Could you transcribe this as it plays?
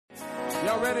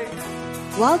Y'all ready?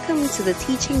 Welcome to the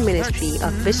teaching ministry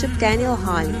of Bishop Daniel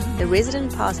Harley, the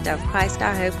resident pastor of Christ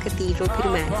Our Hope Cathedral,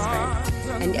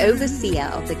 Pietermaritzburg, and overseer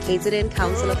of the KZN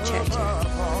Council of Churches.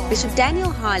 Bishop Daniel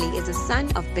Harley is a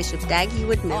son of Bishop Dag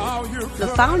Heward-Mills, the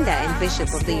founder and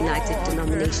bishop of the United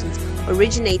Denominations,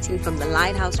 originating from the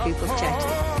Lighthouse Group of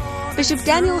Churches. Bishop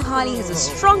Daniel Harley has a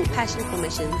strong passion for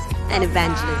missions and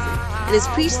evangelism and has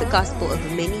preached the gospel over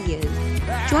many years.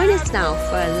 Join us now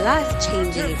for a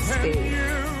life-changing experience.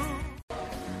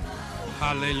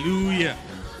 Hallelujah.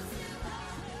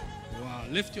 Wow.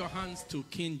 Lift your hands to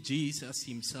King Jesus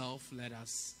himself. Let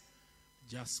us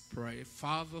just pray.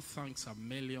 Father, thanks a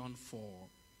million for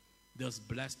this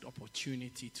blessed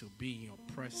opportunity to be in your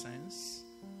presence,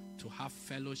 to have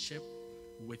fellowship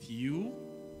with you,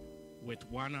 with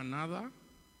one another,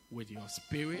 with your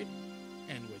spirit,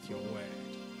 and with your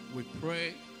word. We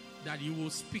pray that you will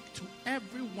speak to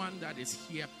everyone that is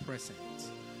here present.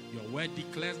 Your word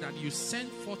declares that you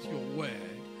sent forth your word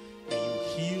and you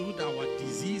healed our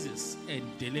diseases and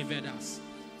delivered us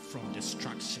from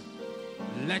destruction.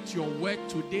 Let your word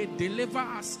today deliver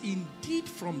us indeed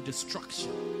from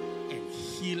destruction and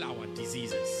heal our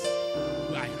diseases.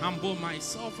 I humble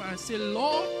myself and say,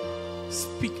 Lord,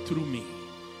 speak through me.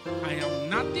 I am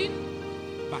nothing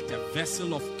but a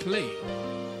vessel of clay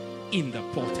in the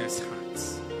potter's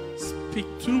hands. Speak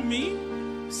through me.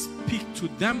 Speak to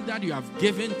them that you have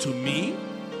given to me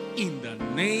in the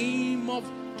name of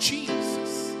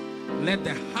Jesus. Let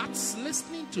the hearts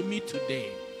listening to me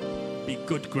today be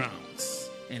good grounds,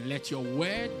 and let your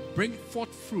word bring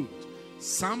forth fruit,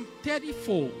 some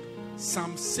 30-fold,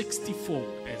 some 60-fold,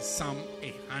 and some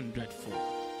 100-fold.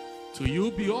 To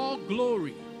you be all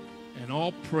glory and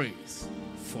all praise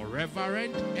forever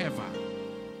and ever.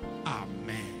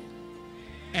 Amen.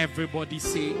 Everybody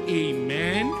say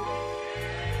amen.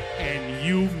 And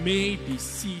you may be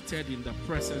seated in the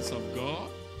presence of God.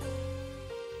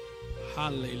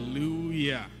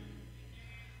 Hallelujah.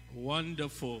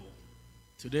 Wonderful.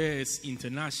 Today is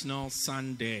International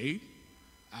Sunday.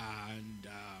 And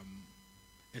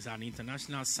it's an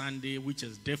International Sunday which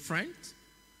is different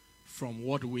from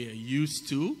what we are used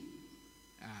to.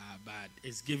 But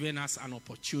it's given us an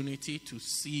opportunity to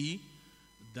see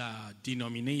the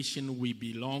denomination we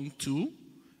belong to.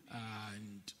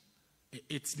 And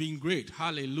it's been great.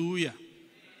 Hallelujah.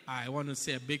 I want to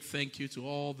say a big thank you to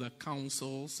all the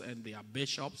councils and their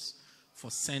bishops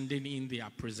for sending in their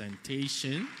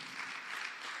presentation.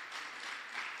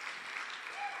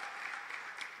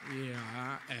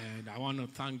 Yeah, and I want to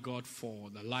thank God for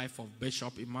the life of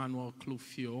Bishop Emmanuel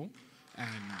Clufio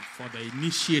and for the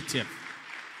initiative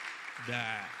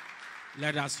that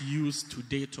let us use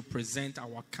today to present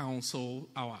our council,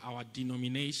 our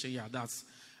denomination. Yeah, that's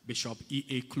Bishop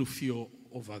E.A. Clufio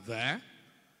over there.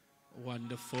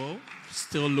 Wonderful.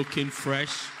 Still looking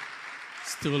fresh.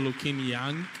 Still looking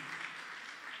young.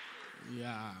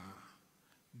 Yeah.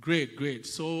 Great.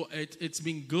 So it's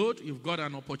been good. You've got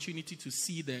an opportunity to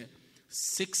see the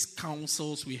 6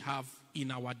 councils we have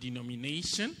in our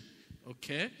denomination.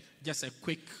 Okay. Just a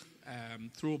quick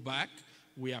throwback.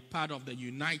 We are part of the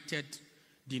United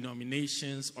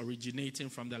Denominations originating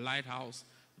from the Lighthouse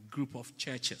Group of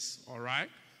Churches. All right.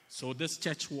 So this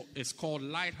church is called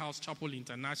Lighthouse Chapel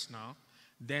International.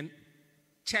 Then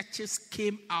churches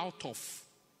came out of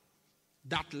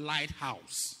that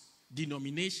lighthouse.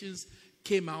 Denominations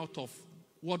came out of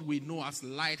what we know as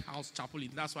Lighthouse Chapel.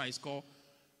 That's why it's called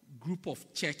Group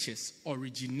of Churches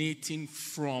originating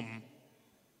from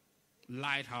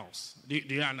Lighthouse. Do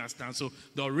you understand? So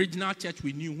the original church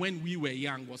we knew when we were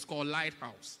young was called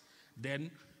Lighthouse.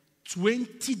 Then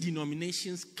 20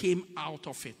 denominations came out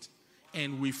of it.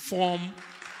 And we form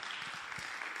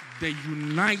the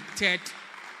United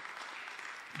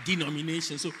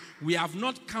Denomination. So we have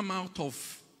not come out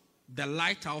of the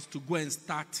Lighthouse to go and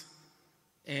start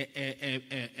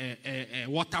a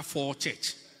waterfall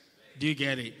church. Do you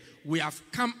get it? We have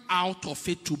come out of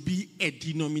it to be a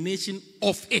denomination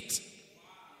of it.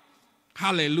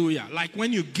 Hallelujah. Like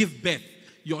when you give birth,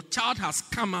 your child has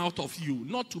come out of you,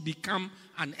 not to become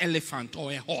an elephant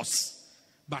or a horse,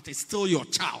 but it's still your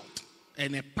child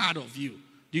and a part of you.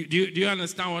 Do you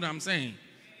understand what I'm saying?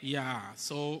 Yeah.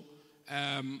 So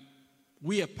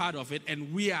we are part of it,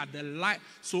 and we are the light.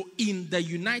 So in the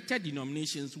United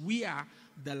Denominations, we are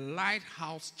the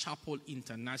Lighthouse Chapel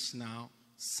International,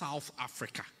 South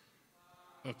Africa.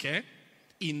 Okay?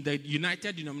 In the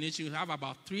United Denomination, we have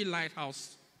about 3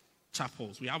 Lighthouse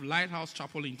chapels. We have Lighthouse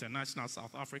Chapel International,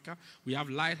 South Africa. We have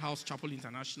Lighthouse Chapel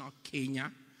International, Kenya.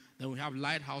 Then we have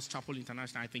Lighthouse Chapel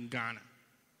International, I think, Ghana.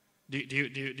 Do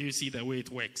you see the way it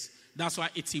works? That's why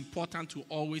it's important to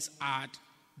always add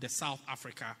the South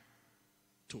Africa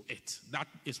to it. That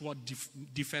is what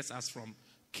differs us from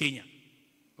Kenya.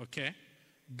 Okay?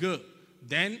 Good.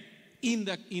 Then in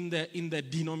the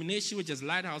denomination, which is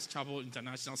Lighthouse Chapel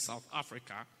International South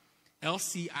Africa,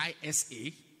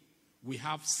 LCISA, we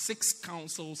have 6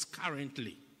 councils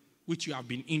currently, which you have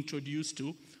been introduced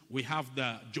to. We have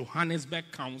the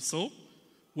Johannesburg Council,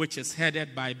 which is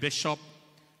headed by Bishop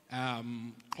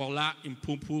Kola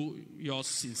Impumpu, yours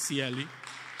sincerely.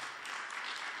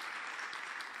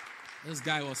 This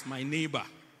guy was my neighbor.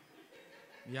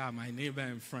 Yeah, my neighbor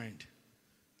and friend.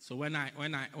 So when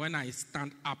I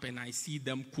stand up and I see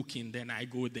them cooking, then I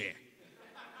go there.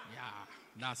 Yeah,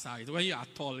 that's how it is. When you are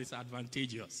tall, it's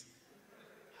advantageous.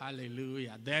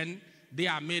 Hallelujah. Then they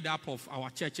are made up of our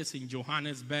churches in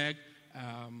Johannesburg.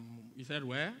 You said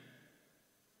where?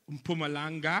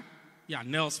 Mpumalanga. Yeah,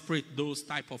 Nelspruit, those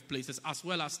type of places, as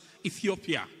well as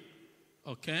Ethiopia.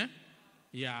 Okay?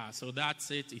 Yeah, so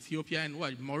that's it. Ethiopia and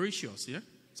what? Mauritius, yeah?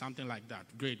 Something like that.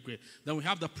 Great. Then we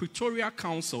have the Pretoria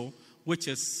Council, the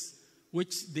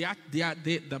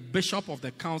bishop of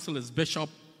the council is Bishop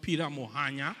Peter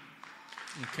Mohanya.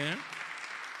 Okay?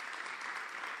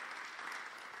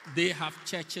 They have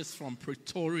churches from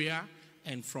Pretoria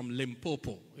and from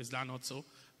Limpopo. Is that not so?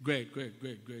 Great.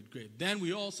 Then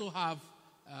we also have,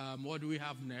 what do we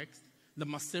have next? The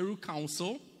Maseru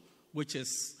Council, which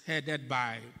is headed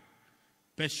by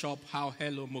Bishop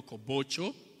Hauhelo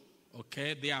Mokobocho.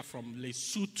 Okay, they are from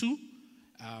Lesotho,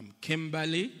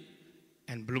 Kimberley,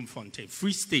 and Bloemfontein.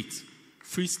 Free State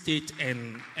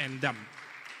and them.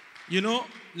 You know,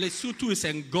 Lesotho is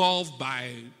engulfed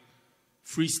by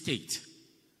Free State.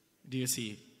 Do you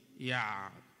see? Yeah.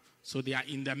 So they are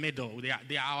in the middle.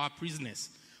 They are our prisoners.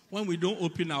 When we don't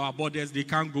open our borders, they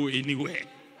can't go anywhere.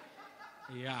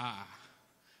 Yeah.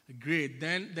 Great.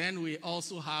 Then we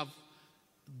also have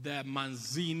the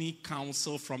Manzini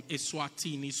Council from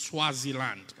Eswatini,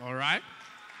 Swaziland. All right?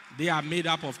 They are made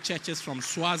up of churches from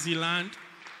Swaziland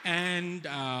and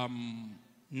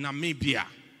Namibia.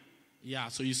 Yeah,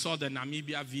 so you saw the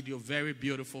Namibia video. Very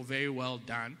beautiful, very well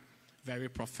done, very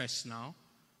professional.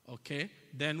 Okay?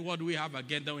 Then what do we have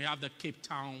again? Then we have the Cape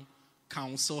Town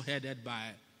Council headed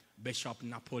by Bishop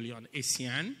Napoleon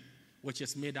Essien, which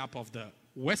is made up of the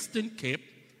Western Cape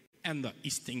and the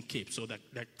Eastern Cape. So the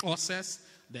Xhosas,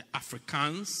 the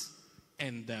Afrikaans,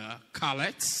 and the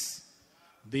Coloureds,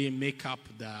 they make up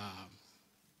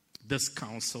this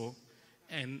council.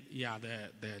 And yeah,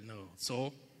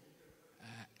 so,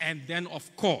 and then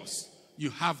of course, you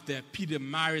have the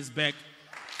Pietermaritzburg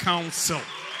Council.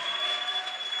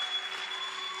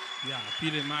 Yeah,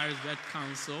 Pietermaritzburg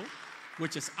Council,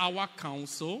 which is our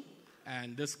council.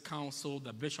 And this council,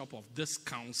 the bishop of this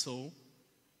council,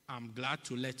 I'm glad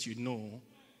to let you know,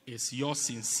 is yours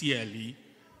sincerely,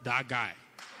 that guy.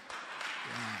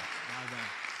 Yeah, that guy.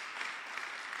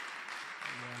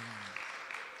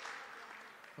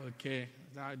 Yeah. Okay,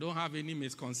 I don't have any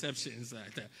misconceptions.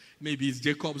 Maybe it's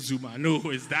Jacob Zuma. No,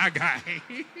 it's that guy.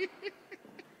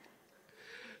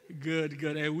 Good.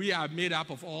 And we are made up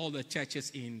of all the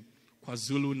churches in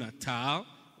KwaZulu-Natal.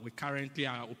 We currently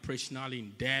are operational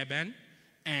in Durban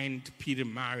and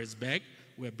Pietermaritzburg.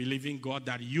 We're believing God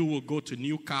that you will go to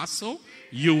Newcastle,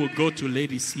 you will go to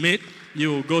Ladysmith, you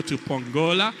will go to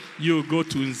Pongola, you will go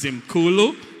to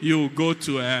Nzimkulu, you will go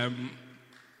to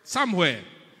somewhere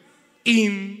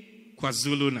in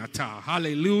KwaZulu-Natal.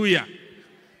 Hallelujah.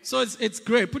 So it's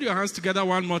great. Put your hands together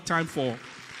one more time for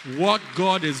what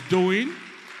God is doing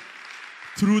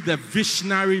through the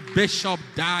visionary Bishop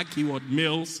Dag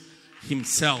Heward-Mills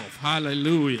himself.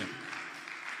 Hallelujah.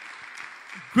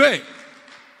 Great.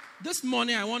 This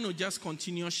morning, I want to just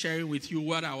continue sharing with you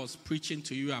what I was preaching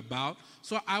to you about.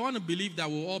 So I want to believe that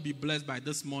we'll all be blessed by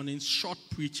this morning's short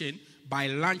preaching. By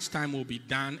lunchtime, we'll be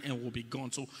done and we'll be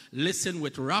gone. So listen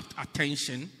with rapt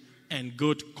attention and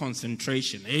good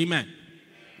concentration. Amen.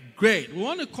 Great. We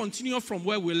want to continue from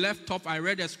where we left off. I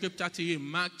read a scripture to you in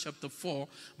Mark chapter 4.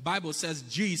 Bible says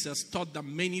Jesus taught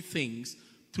them many things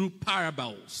through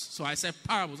parables. So I said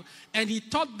parables. And he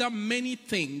taught them many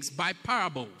things by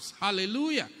parables.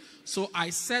 Hallelujah. So I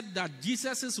said that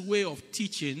Jesus' way of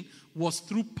teaching was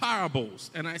through parables.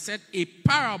 And I said a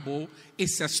parable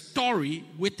is a story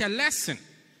with a lesson.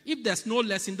 If there's no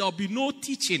lesson, there'll be no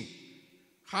teaching.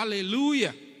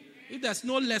 Hallelujah. If there's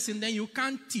no lesson, then you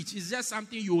can't teach. It's just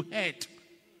something you heard.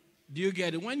 Do you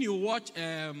get it? When you watch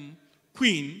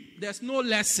Queen, there's no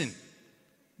lesson.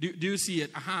 Do you see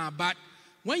it? But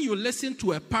when you listen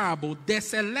to a parable,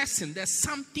 there's a lesson. There's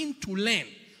something to learn.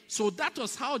 So that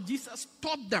was how Jesus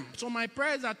taught them. So my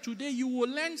prayer is that today you will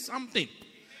learn something.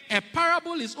 A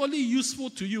parable is only useful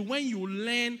to you when you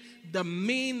learn the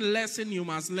main lesson you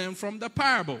must learn from the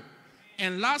parable.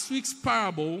 And last week's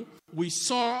parable we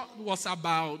saw was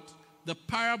the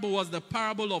parable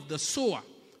of the sower,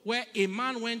 where a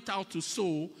man went out to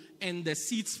sow and the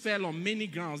seeds fell on many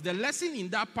grounds. The lesson in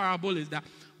that parable is that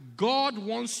God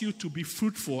wants you to be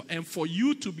fruitful, and for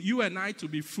you and I to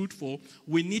be fruitful,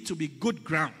 we need to be good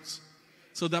grounds.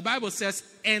 So the Bible says,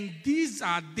 and these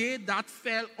are they that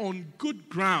fell on good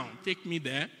ground. Take me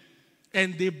there.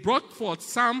 And they brought forth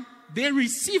some, they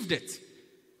received it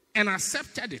and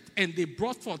accepted it. And they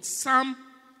brought forth some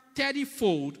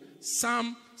 30-fold,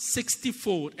 some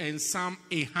 60-fold, and some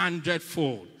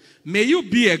 100-fold. May you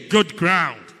be a good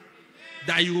ground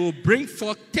that you will bring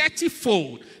forth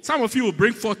 30-fold. Some of you will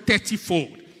bring forth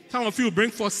 30-fold. Some of you will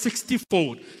bring forth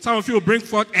 60-fold. Some of you will bring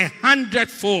forth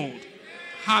 100-fold.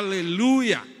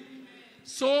 Hallelujah.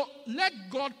 So let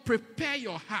God prepare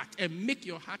your heart and make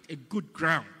your heart a good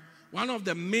ground. One of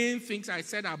the main things I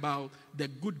said about the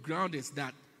good ground is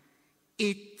that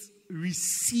it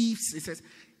receives, it says,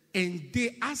 and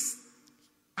they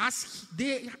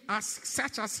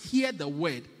such as hear the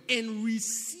word and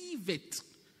receive it.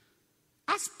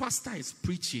 As pastor is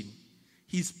preaching,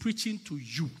 he's preaching to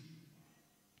you.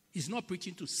 He's not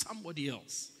preaching to somebody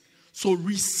else. So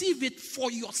receive it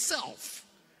for yourself.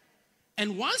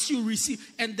 And once you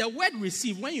receive, and the word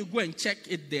receive, when you go and check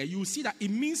it there, you see that it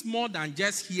means more than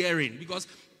just hearing. Because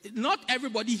not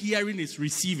everybody hearing is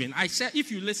receiving. I said,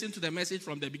 if you listen to the message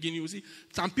from the beginning, you see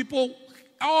some people,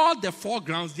 all the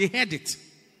foregrounds, they heard it.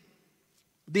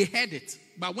 They heard it.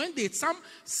 But when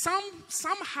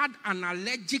some had an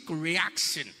allergic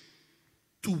reaction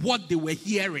to what they were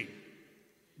hearing.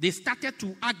 They started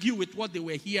to argue with what they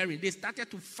were hearing. They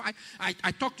started to fight.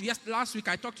 Last week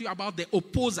I talked to you about the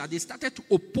opposer. They started to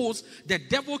oppose. The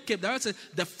devil came.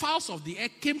 The fowls of the air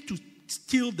came to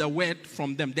steal the word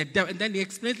from them. And then he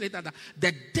explained later that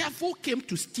the devil came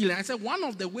to steal. And I said one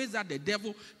of the ways that the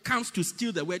devil comes to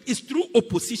steal the word is through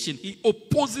opposition. He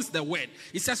opposes the word.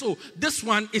 He says, oh, this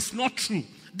one is not true.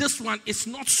 This one is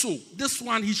not so. This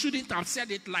one, he shouldn't have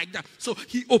said it like that. So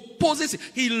he opposes it.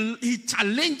 He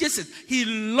challenges it. He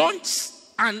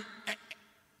launches a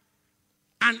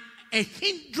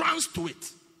hindrance to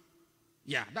it.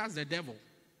 Yeah, that's the devil.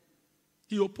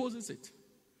 He opposes it,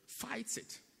 fights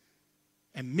it,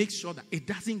 and makes sure that it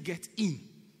doesn't get in.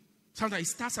 Sometimes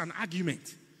it starts an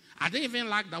argument. I didn't even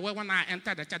like the way when I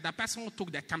entered the church, the person who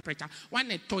took the temperature,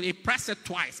 when he pressed it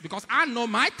twice, because I know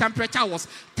my temperature was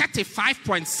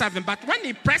 35.7, but when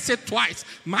he pressed it twice,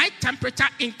 my temperature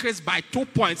increased by 2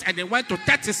 points, and it went to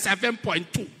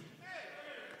 37.2.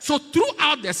 So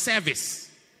throughout the service,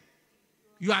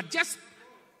 you are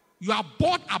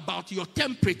bored about your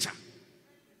temperature.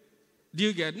 Do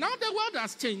you get it? Now the world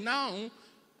has changed.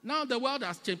 Now the world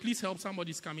has changed. Please help.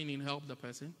 Somebody's coming in. Help the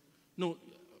person. No.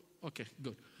 Okay,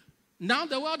 good. Now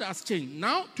the world has changed.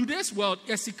 Now, today's world,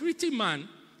 a security man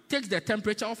takes the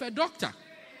temperature of a doctor.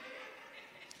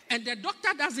 And the doctor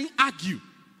doesn't argue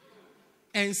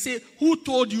and say, who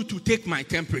told you to take my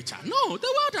temperature? No,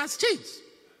 the world has changed.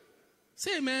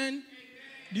 Say, man,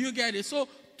 do you get it? So,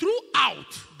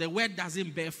 throughout, the word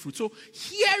doesn't bear fruit. So,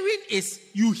 hearing is,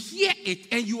 you hear it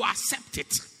and you accept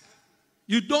it.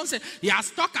 You don't say, he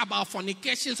has talked about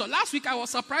fornication. So, last week I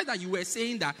was surprised that you were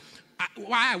saying that,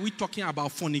 why are we talking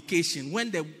about fornication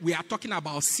when we are talking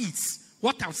about seeds?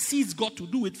 What have seeds got to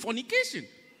do with fornication?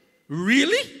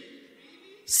 Really?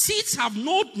 Seeds have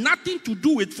nothing to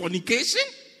do with fornication?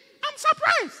 I'm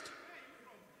surprised.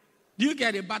 Do you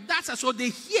get it? But that's so they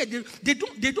hear, they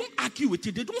don't argue with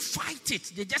it, they don't fight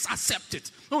it, they just accept it.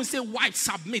 Don't say wife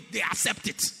submit, they accept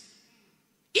it.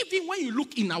 Even when you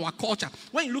look in our culture,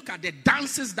 when you look at the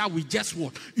dances that we just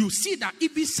watched, you see that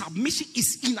even submission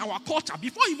is in our culture.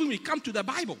 Before even we come to the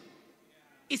Bible,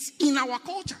 it's in our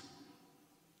culture.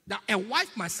 That a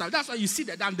wife must serve. That's why you see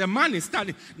that the man is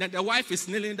standing, then the wife is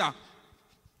kneeling down.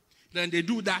 Then they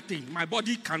do that thing. My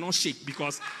body cannot shake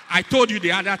because I told you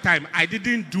the other time I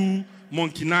didn't do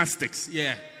monkey gymnastics.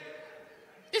 Yeah.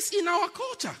 It's in our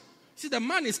culture. See, the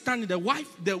man is standing, the wife,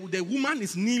 the woman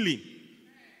is kneeling.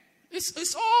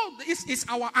 It's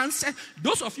our ancestors.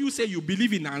 Those of you who say you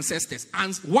believe in ancestors,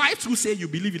 and wives who say you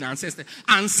believe in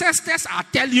ancestors are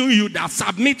telling you that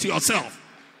submit yourself.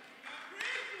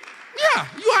 Yeah,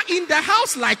 you are in the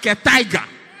house like a tiger.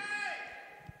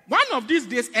 One of these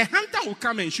days, a hunter will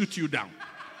come and shoot you down.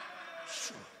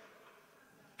 Sure.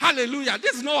 Hallelujah.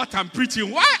 This is not what I'm preaching.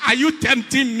 Why are you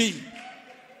tempting me?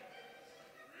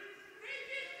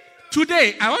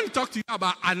 Today, I want to talk to you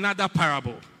about another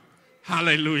parable.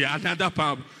 Hallelujah. Another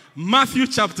parable. Matthew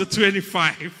chapter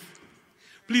 25.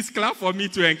 Please clap for me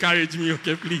to encourage me,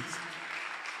 okay, please.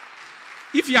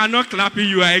 If you are not clapping,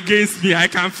 you are against me. I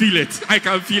can feel it. I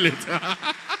can feel it.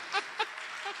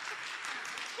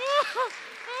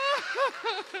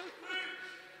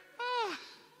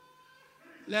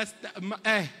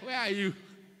 Where are you?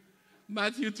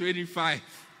 Matthew 25.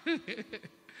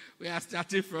 We are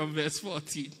starting from verse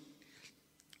 14.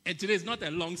 And today is not a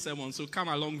long sermon, so come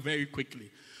along very quickly.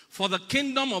 For the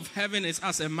kingdom of heaven is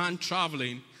as a man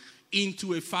traveling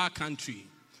into a far country,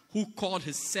 who called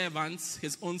his servants,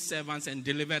 his own servants, and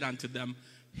delivered unto them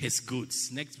his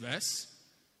goods. Next verse.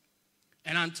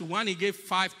 And unto one he gave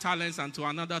 5 talents, unto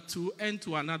another 2, and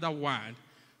to another 1,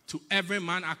 to every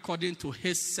man according to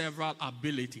his several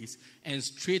abilities, and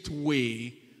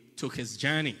straightway took his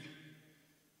journey.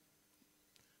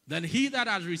 Then he that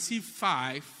had received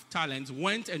 5 talents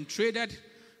went and traded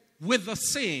with the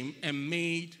same and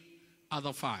made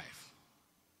other 5.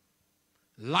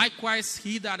 Likewise,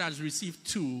 he that has received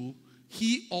 2,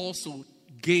 he also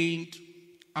gained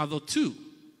other 2.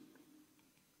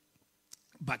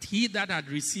 But he that had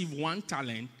received 1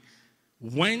 talent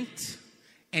went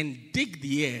and digged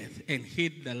the earth and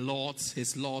hid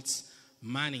his Lord's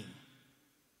money.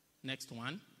 Next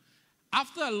one.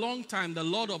 After a long time, the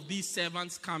Lord of these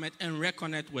servants cometh and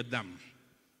reckoneth with them.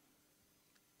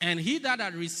 And he that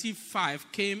had received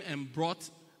 5 came and brought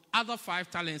other 5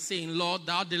 talents, saying, Lord,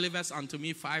 thou deliverest unto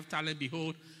me 5 talents.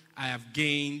 Behold, I have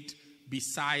gained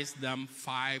besides them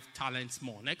 5 talents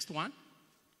more. Next one.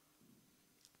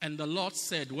 And the Lord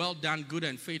said, well done, good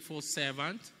and faithful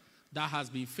servant. Thou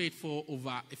hast been faithful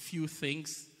over a few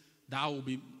things. I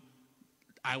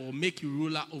will make you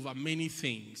ruler over many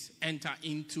things. Enter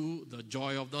into the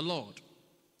joy of the Lord.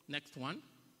 Next one.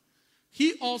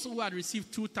 He also who had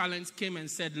received 2 talents came and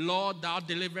said, Lord, thou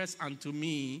deliverest unto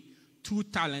me 2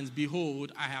 talents.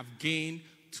 Behold, I have gained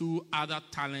 2 other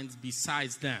talents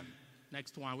besides them.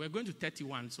 Next one. We're going to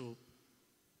 31. So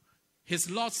his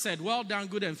Lord said, well done,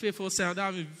 good and faithful servant.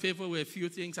 Thou hast been faithful with a few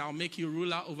things. I'll make you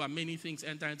ruler over many things.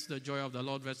 Enter into the joy of the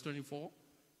Lord. Verse 24.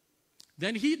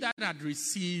 Then he that had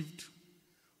received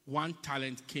 1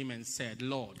 talent came and said,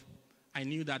 Lord, I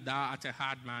knew that thou art a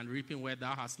hard man, reaping where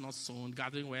thou hast not sown,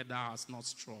 gathering where thou hast not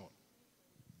strawed.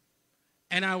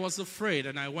 And I was afraid,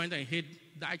 and I went and hid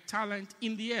thy talent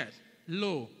in the earth.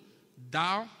 Lo,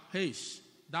 thou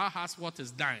hast what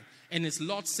is thine. And his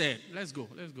Lord said, let's go.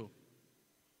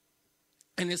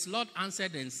 And his Lord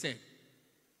answered and said,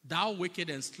 thou wicked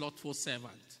and slothful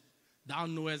servant, thou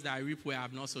knowest that I reap where I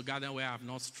have not sown, gather where I have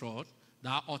not strawed.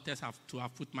 Thou oughtest to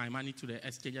have put my money to the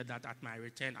exchanger, that at my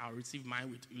return I'll receive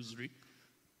mine with usury.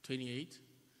 28.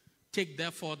 Take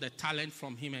therefore the talent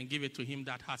from him and give it to him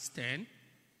that has 10.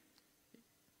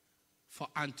 For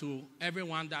unto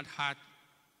everyone that hath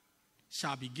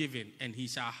shall be given, and he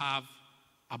shall have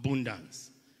abundance.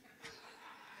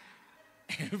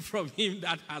 And from him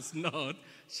that has not,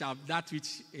 that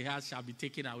which he has shall be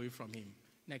taken away from him.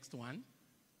 Next one.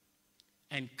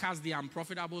 And cast the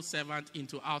unprofitable servant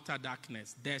into outer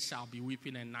darkness. There shall be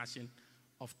weeping and gnashing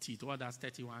of teeth. What does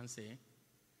 31 say?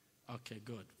 Okay,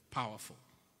 good. Powerful.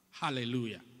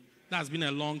 Hallelujah. That's been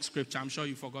a long scripture. I'm sure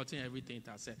you've forgotten everything it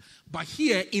has said. But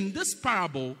here, in this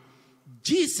parable,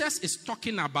 Jesus is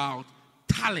talking about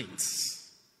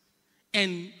talents.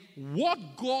 And what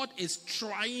God is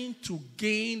trying to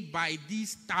gain by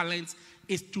these talents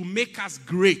is to make us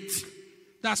great.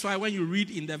 That's why when you read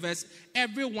in the verse,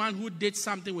 everyone who did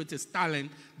something with his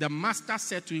talent, the master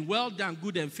said to him, well done,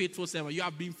 good and faithful servant. You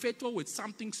have been faithful with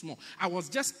something small. I was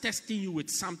just testing you with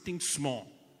something small.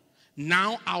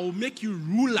 Now I will make you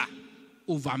ruler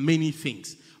over many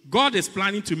things. God is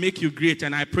planning to make you great,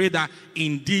 and I pray that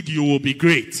indeed you will be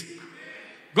great.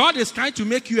 God is trying to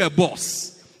make you a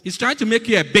boss. He's trying to make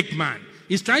you a big man.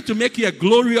 He's trying to make you a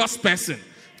glorious person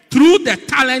through the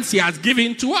talents he has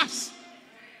given to us.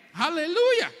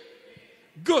 Hallelujah.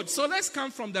 Good. So let's come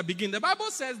from the beginning. The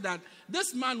Bible says that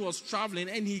this man was traveling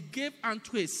and he gave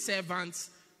unto his servants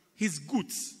his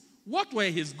goods. What were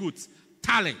his goods?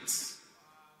 Talents.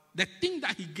 The thing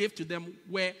that he gave to them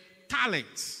were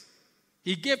talents.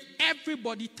 He gave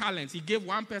everybody talents. He gave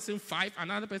one person 5,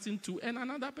 another person 2, and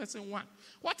another person 1.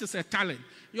 What is a talent?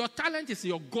 Your talent is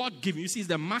your God-given. You see, it's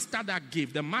the master that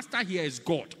gave. The master here is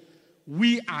God.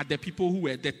 We are the people who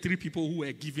were, the 3 people who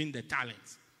were given the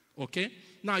talents. Okay?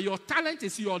 Now, your talent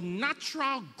is your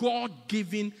natural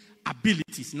God-given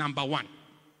abilities, number 1.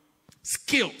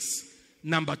 Skills,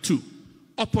 number 2.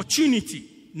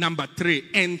 Opportunity, number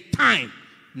 3. And time,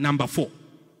 number 4.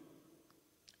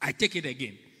 I take it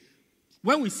again.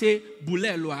 When we say,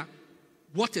 Bulelwa,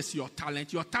 what is your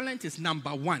talent? Your talent is number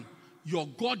 1, your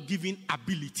God-given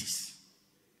abilities.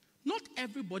 Not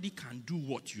everybody can do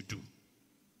what you do.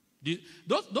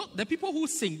 The people who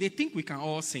sing, they think we can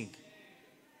all sing.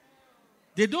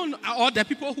 They don't, or the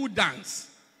people who dance,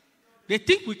 they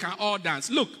think we can all dance.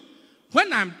 Look,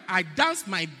 when I dance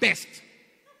my best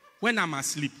when I'm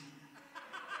asleep.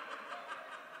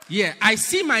 Yeah, I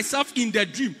see myself in the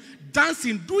dream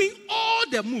dancing, doing all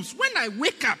the moves. When I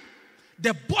wake up,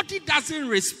 the body doesn't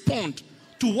respond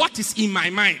to what is in my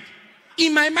mind.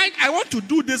 In my mind, I want to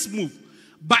do this move,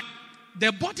 but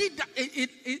the body,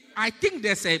 I think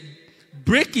there's a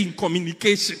break in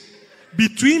communication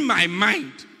between my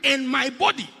mind and my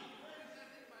body.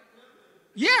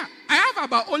 Yeah, I have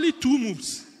about only 2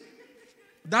 moves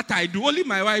that I do. Only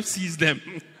my wife sees them.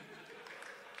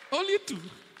 Only 2.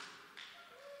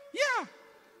 Yeah.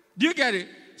 Do you get it?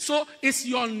 So it's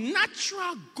your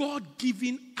natural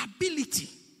God-given ability.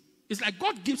 It's like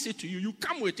God gives it to you. You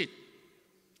come with it.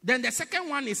 Then the second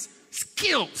one is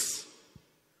skills.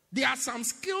 There are some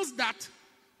skills that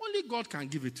only God can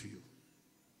give it to you.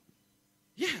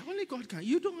 Yeah, only God can.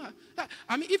 You don't have,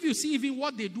 I mean, if you see even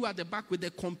what they do at the back with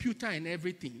the computer and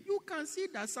everything, you can see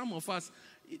that some of us,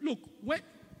 look,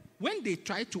 when they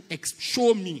try to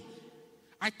show me,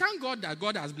 I thank God that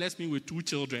God has blessed me with 2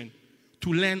 children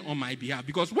to learn on my behalf.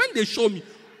 Because when they show me,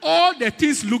 all the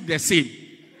things look the same.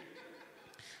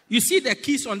 You see the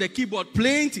keys on the keyboard,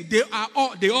 plenty, they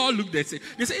all look the same.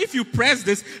 They say, if you press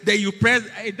this, then you press,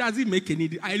 it doesn't make any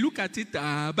difference. I look at it,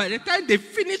 by the time they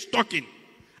finish talking,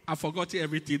 I've forgotten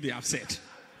everything they have said.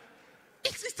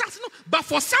 But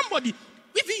for somebody,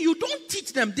 even you don't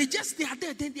teach them, they are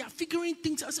there, then they are figuring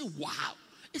things. I say, wow,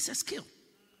 it's a skill.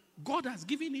 God has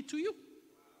given it to you.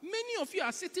 Many of you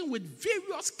are sitting with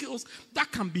various skills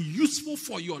that can be useful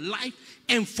for your life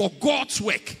and for God's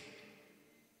work.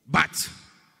 But,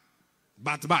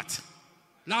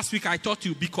 last week I taught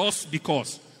you because.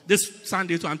 This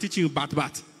Sunday, so I'm teaching you but.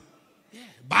 Yeah,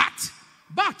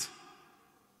 but.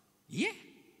 Yeah.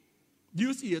 Do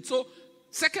you see it? So,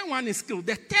 second one is skill.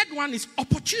 The third one is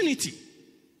opportunity.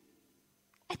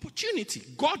 Opportunity.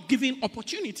 God-given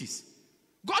opportunities.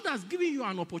 God has given you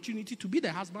an opportunity to be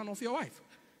the husband of your wife.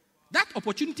 That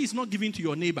opportunity is not given to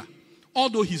your neighbor,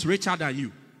 although he's richer than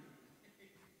you.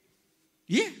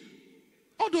 Yeah.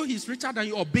 Although he's richer than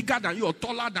you, or bigger than you, or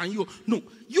taller than you. No.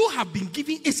 You have been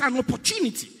given, it's an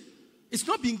opportunity. It's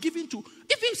not been given to,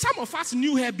 even some of us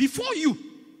knew her before you.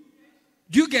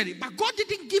 Do you get it? But God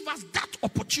didn't give us that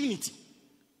opportunity.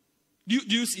 Do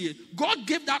you see it? God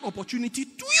gave that opportunity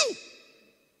to you.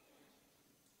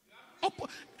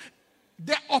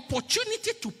 The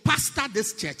opportunity to pastor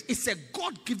this church is a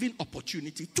God-given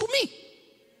opportunity to me.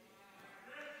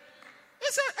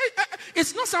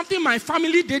 It's not something my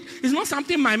family did. It's not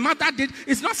something my mother did.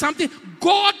 It's not something.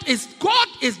 God is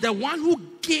the one who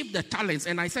gave the talents.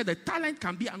 And I said the talent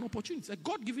can be an opportunity. It's a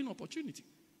God-given opportunity.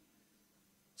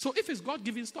 So if it's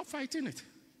God-given, stop fighting it.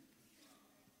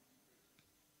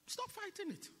 Stop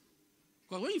fighting it.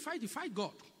 Because when you fight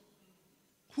God.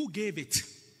 Who gave it?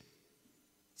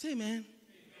 Say amen. Amen.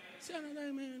 Say another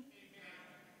amen. Amen.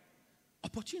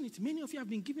 Opportunity. Many of you have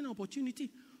been given an opportunity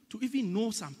to even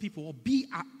know some people or be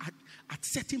at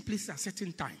certain places at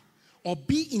certain time or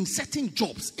be in certain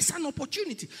jobs. It's an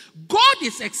opportunity. God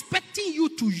is expecting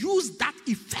you to use that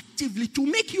effectively to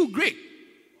make you great.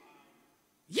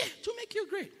 Yeah, to make you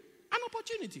great. An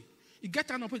opportunity. You get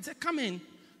an opportunity. Say, come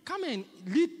and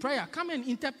lead prayer. Come and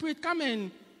interpret. Come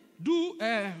and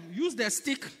use the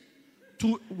stick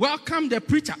to welcome the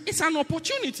preacher. It's an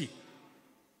opportunity.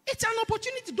 It's an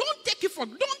opportunity. Don't take it for,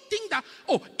 don't think that,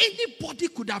 anybody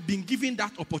could have been given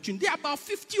that opportunity. There are about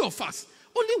 50 of us.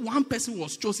 Only one person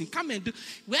was chosen. Come and do,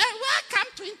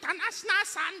 welcome to International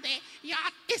Sunday. Yeah,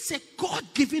 it's a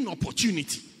God-given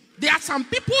opportunity. There are some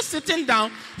people sitting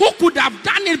down who could have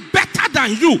done it better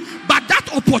than you, but that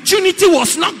opportunity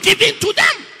was not given to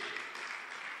them.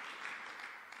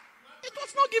 It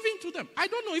was not given to them. I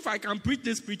don't know if I can preach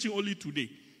this preaching only today.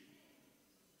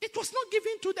 It was not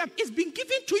given to them. It's been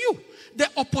given to you. The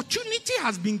opportunity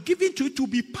has been given to you to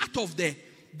be part of the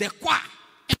choir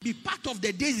and be part of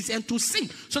the daisies and to sing,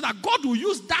 so that God will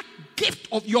use that gift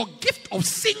of your gift of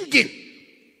singing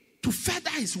to further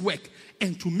his work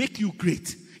and to make you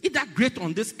great. Either great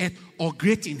on this earth or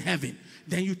great in heaven.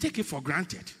 Then you take it for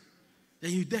granted.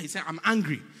 Then you say, I'm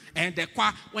angry. And the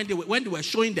choir, when they were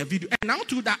showing the video, and now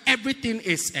too that everything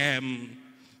is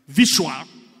visual,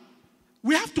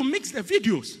 we have to mix the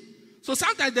videos. So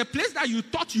sometimes the place that you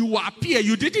thought you will appear,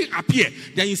 you didn't appear.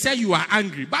 Then you say you are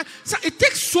angry. But so it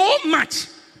takes so much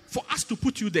for us to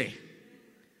put you there.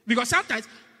 Because sometimes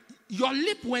your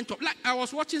lip went up. Like I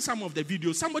was watching some of the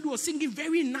videos. Somebody was singing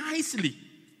very nicely.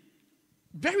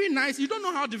 Very nice. You don't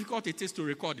know how difficult it is to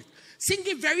record it.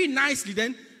 Singing very nicely.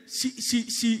 Then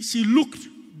she looked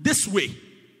this way,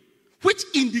 which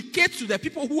indicates to the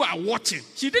people who are watching.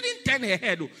 She didn't turn her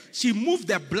head. She moved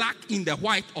the black in the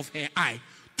white of her eye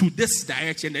to this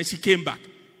direction. Then she came back.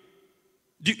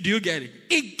 Do you get it?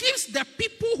 It gives the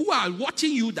people who are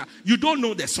watching you that you don't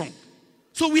know the song.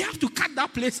 So we have to cut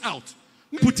that place out.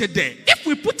 We put it there. If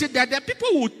we put it there, the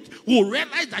people will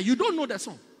realize that you don't know the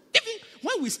song. Even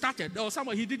when we started, there was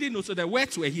someone he didn't know, so the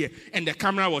words were here and the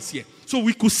camera was here. So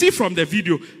we could see from the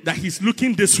video that he's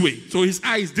looking this way. So his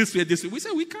eye is this way, this way. We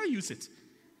said we can't use it.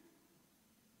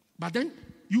 But then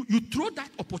you throw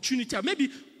that opportunity. Maybe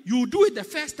you do it the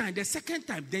first time, the second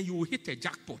time, then you will hit a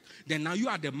jackpot. Then now you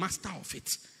are the master of it.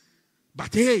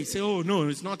 But hey, say, oh no,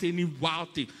 it's not any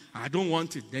wild thing. I don't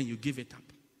want it. Then you give it up.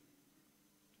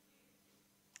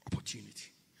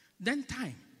 Opportunity. Then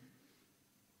time.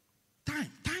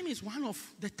 Time is one of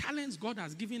the talents God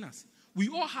has given us. We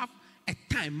all have a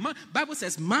time. Bible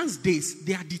says man's days,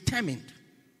 they are determined.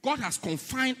 God has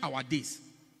confined our days.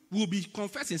 We'll be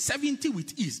confessing 70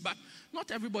 with ease, but not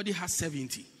everybody has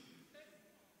 70.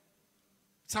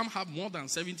 Some have more than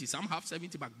 70, some have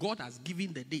 70, but God has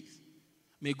given the days.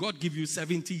 May God give you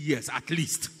 70 years at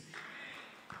least.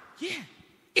 Yeah.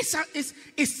 It's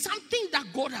something that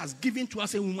God has given to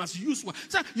us and we must use.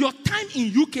 So your time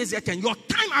in UKZN, your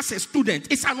time as a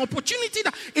student, it's an opportunity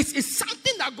that it's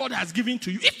something that God has given to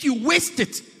you. If you waste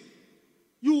it,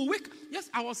 you will wake. Yes,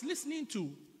 I was listening to,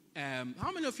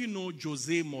 how many of you know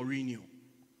Jose Mourinho?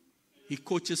 He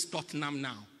coaches Tottenham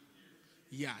now.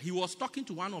 Yeah, he was talking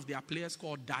to one of their players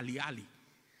called Dali Ali.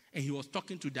 And he was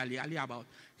talking to Dali Ali about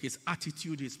his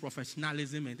attitude, his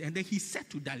professionalism. And then he said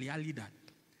to Dali Ali that,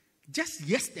 just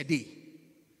yesterday,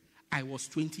 I was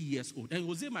 20 years old. And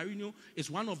Jose Mourinho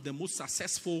is one of the most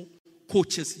successful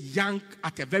coaches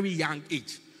at a very young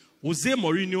age. Jose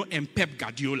Mourinho and Pep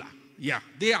Guardiola. Yeah,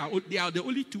 they are the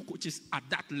only two coaches at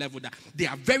that level. That they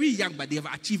are very young, but they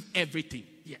have achieved everything.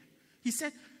 Yeah. He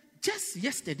said, just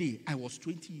yesterday, I was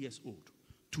 20 years old.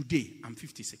 Today, I'm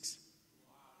 56.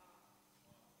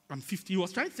 I'm 50. He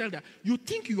was trying to tell that you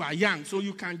think you are young, so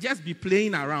you can just be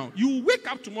playing around. You wake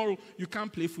up tomorrow, you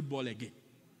can't play football again.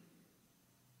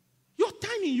 Your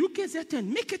time in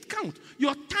UKZN, make it count.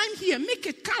 Your time here, make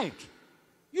it count.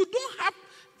 You don't have,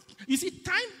 you see,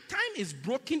 time is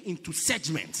broken into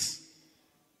segments.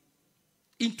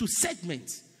 Into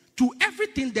segments. To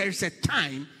everything, there is a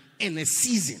time and a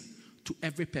season to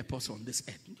every purpose on this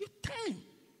earth. Your time.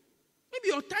 Maybe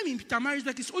your time in Peter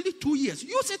Marisburg is only 2 years.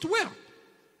 Use it well.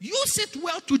 Use it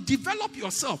well to develop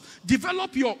yourself.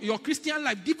 Develop your Christian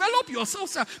life. Develop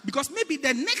yourself. Because maybe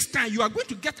the next time you are going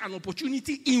to get an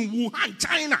opportunity in Wuhan,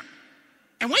 China.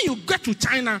 And when you get to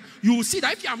China, you will see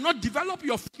that if you have not developed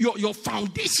your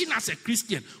foundation as a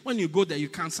Christian, when you go there, you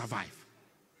can't survive.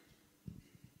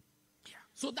 Yeah.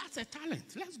 So that's a talent.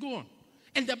 Let's go on.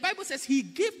 And the Bible says he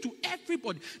gave to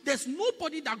everybody. There's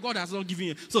nobody that God has not given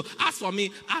you. So as for me,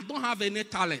 I don't have any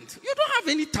talent. You don't have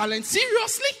any talent?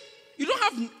 Seriously? You don't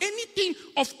have anything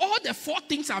of all the 4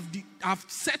 things I've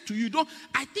said to you.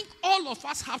 I think all of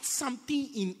us have something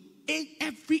in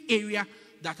every area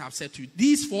that I've said to you.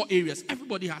 These 4 areas,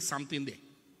 everybody has something there.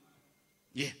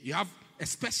 Yeah, you have a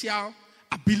special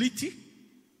ability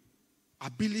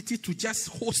to just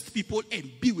host people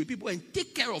and be with people and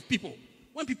take care of people.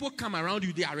 When people come around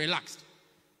you, they are relaxed.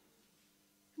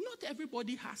 Not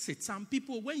everybody has it. Some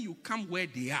people, when you come where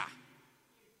they are,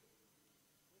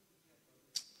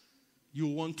 you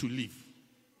want to leave.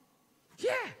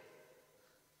 Yeah.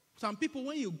 Some people,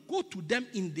 when you go to them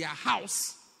in their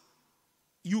house,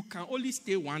 you can only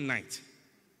stay one night.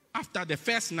 After the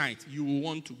first night, you will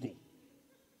want to go.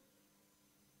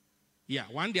 Yeah,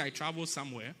 one day I traveled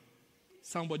somewhere.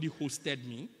 Somebody hosted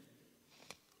me.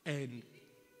 And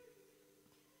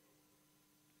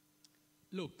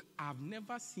look, I've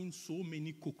never seen so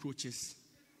many cockroaches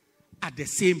at the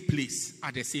same place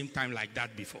at the same time like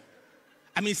that before.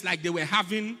 I mean, it's like they were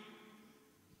having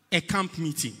a camp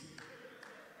meeting.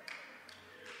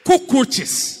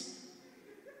 Cockroaches.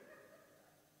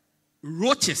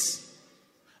 Roaches.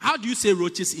 How do you say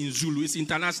roaches in Zulu? It's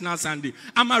International Sunday.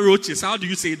 Ama roaches. How do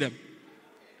you say them?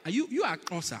 You are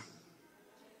closer.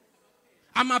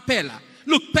 Ama pella.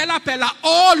 Look, pella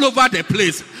all over the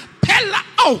place. Pella.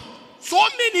 Oh, so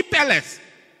many pellas.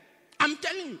 I'm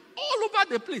telling you, all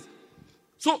over the place.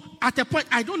 So at a point,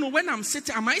 I don't know when I'm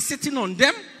sitting. Am I sitting on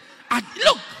them?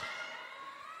 Look.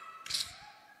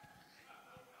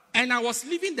 And I was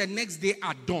leaving the next day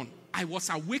at dawn. I was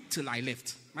awake till I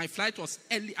left. My flight was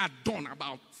early at dawn,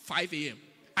 about 5 a.m.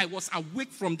 I was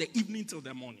awake from the evening till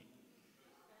the morning.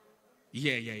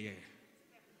 Yeah.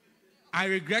 I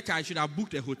regret I should have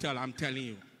booked a hotel, I'm telling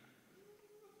you.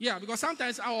 Yeah, because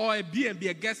sometimes, or a B&B,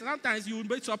 a guest, sometimes you will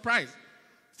be surprised.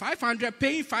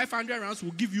 Paying 500 rounds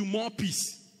will give you more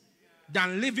peace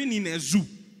than living in a zoo.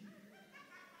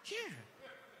 Yeah.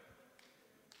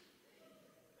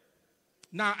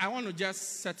 Now, I want to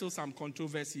just settle some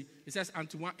controversy. It says, and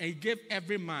he gave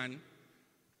every man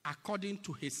according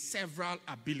to his several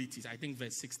abilities. I think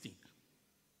verse 16.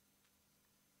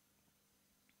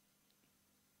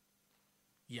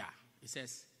 Yeah, it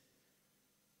says,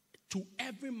 to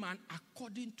every man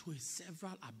according to his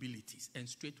several abilities. And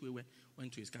straightway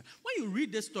went to his car. When you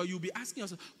read this story, you'll be asking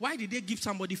yourself, why did they give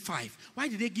somebody 5? Why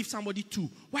did they give somebody 2?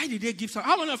 Why did they give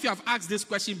How many of you have asked this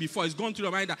question before? It's gone through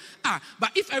your mind that,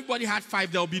 but if everybody had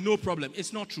 5, there will be no problem.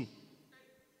 It's not true.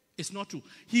 It's not true.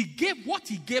 He gave what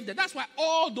he gave them. That's why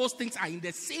all those things are in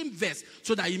the same verse.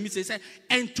 So that he means, he said,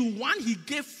 and to one he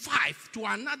gave 5, to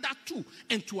another 2,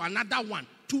 and to another 1.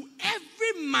 To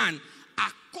every man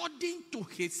according to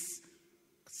his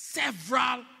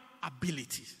several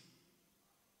abilities.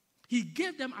 He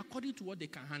gave them according to what they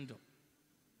can handle.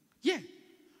 Yeah.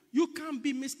 You can be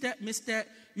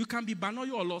you can be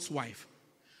Banoyo Olo's wife,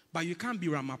 but you can't be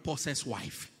Ramaphosa's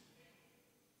wife.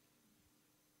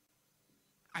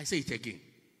 I say it again.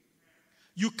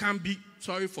 You can be,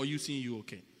 sorry for using you,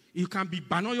 okay. You can be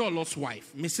Banoyo Olo's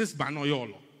wife, Mrs. Banoyo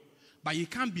Olo. But you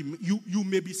can't be, you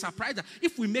may be surprised that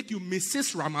if we make you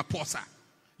Mrs. Ramaphosa,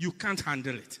 you can't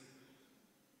handle it.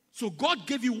 So God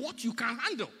gave you what you can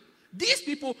handle. These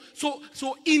people, so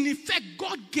in effect,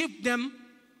 God gave them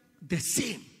the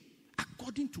same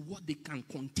according to what they can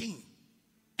contain.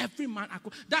 Every man.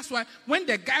 That's why when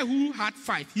the guy who had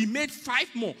 5, he made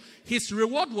 5 more. His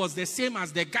reward was the same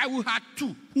as the guy who had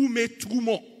 2, who made 2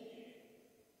 more.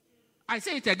 I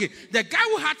say it again. The guy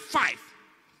who had 5,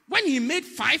 when he made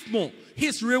 5 more,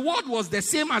 his reward was the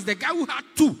same as the guy who had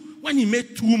 2, when he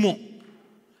made 2 more.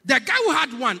 The guy who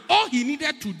had 1, all he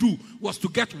needed to do was to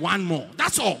get 1 more.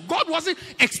 That's all. God wasn't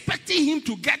expecting him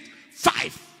to get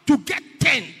 5, to get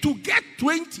 10, to get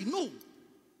 20. No.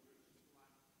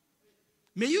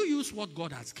 May you use what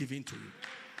God has given to you.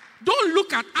 Don't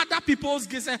look at other people's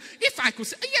gifts. If I could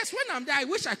sing, yes, when I'm there, I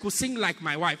wish I could sing like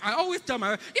my wife. I always tell my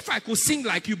wife, if I could sing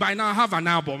like you, by now I have an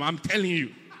album. I'm telling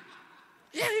you.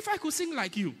 Yeah, if I could sing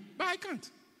like you, but I can't.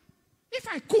 If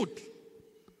I could,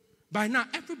 by now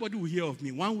everybody will hear of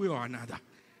me one way or another.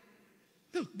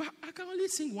 Look, but I can only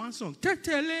sing one song.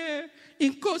 Tetele,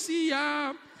 Inkosi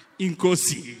ya,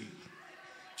 Inkosi.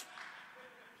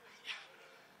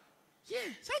 Yeah,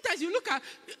 sometimes you look at,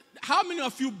 how many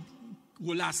of you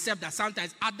will accept that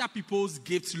sometimes other people's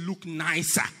gifts look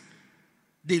nicer?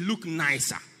 They look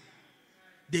nicer.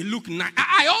 They look nice.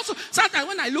 I also, sometimes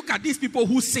when I look at these people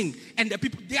who sing, and the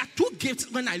people, there are 2 gifts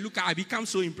when I look at, I become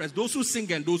so impressed. Those who sing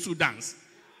and those who dance.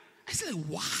 I say,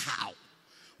 wow,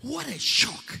 what a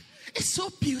shock. It's so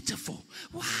beautiful.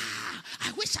 Wow.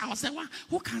 I wish I was the one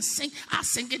who can sing. I'll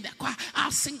sing in the choir.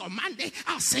 I'll sing on Monday.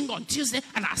 I'll sing on Tuesday.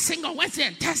 And I'll sing on Wednesday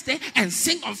and Thursday. And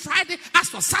sing on Friday. As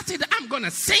for Saturday, I'm going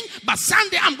to sing. But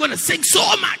Sunday, I'm going to sing so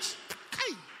much.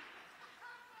 Okay.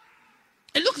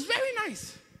 It looks very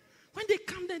nice. When they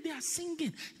come there, they are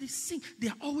singing. They sing. They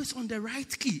are always on the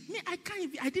right key.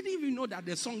 I didn't even know that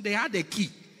the song, they had a key.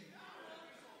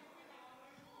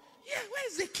 Yeah,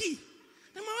 where's the key?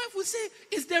 Then my wife would say,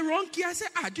 it's the wrong key. I say,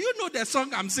 do you know the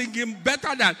song I'm singing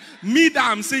better than me that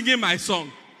I'm singing my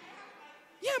song?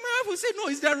 Yeah, my wife would say, no,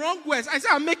 it's the wrong words. I say,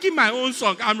 I'm making my own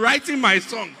song. I'm writing my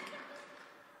song.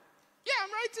 Yeah, I'm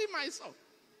writing my song.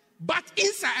 But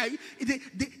inside,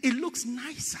 it looks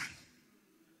nicer.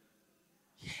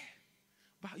 Yeah.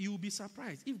 But you will be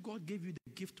surprised. If God gave you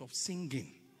the gift of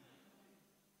singing,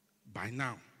 by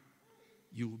now,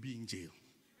 you will be in jail.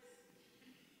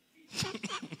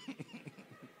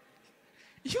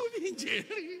 You'll be in jail.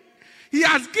 He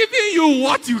has given you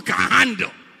what you can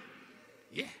handle.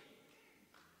 Yeah.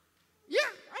 Yeah.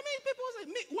 I mean, people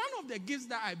say, one of the gifts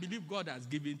that I believe God has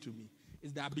given to me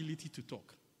is the ability to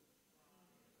talk.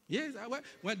 Yes,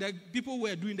 when the people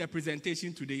were doing the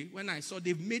presentation today, when I saw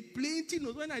they've made plenty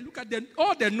notes, when I look at them,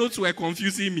 all the notes were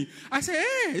confusing me. I said,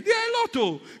 hey, there are a lot.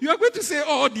 Oh, you are going to say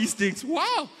all these things.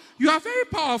 Wow, you are very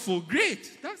powerful.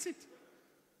 Great. That's it.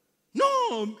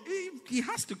 No, he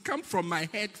has to come from my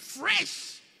head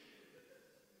fresh.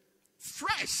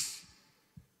 Fresh.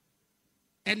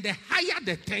 And the higher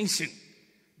the tension,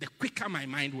 the quicker my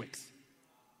mind works.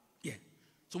 Yeah.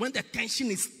 So when the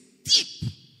tension is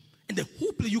deep, and the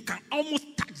whole place, you can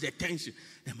almost touch the tension,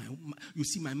 then you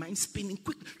see my mind spinning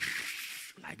quick,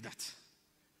 like that.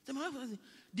 Then my wife was,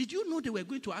 did you know they were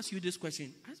going to ask you this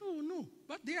question? I said, oh, no.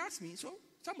 But they asked me, so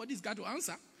somebody's got to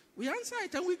answer. We answer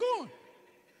it and we go on.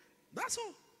 That's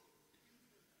all.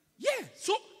 Yeah,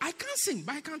 so I can't sing,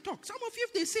 but I can talk. Some of you,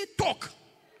 if they say talk,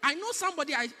 I know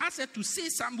somebody, I asked her to say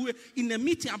somewhere in a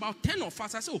meeting, about 10 of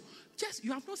us. I said, just,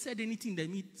 you have not said anything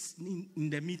in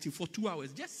the meeting for 2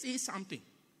 hours. Just say something.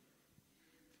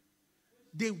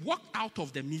 They walked out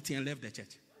of the meeting and left the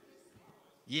church.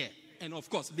 Yeah. And of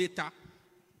course, later,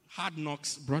 Hard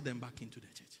Knocks brought them back into the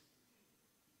church.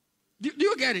 Do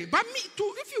you get it? But me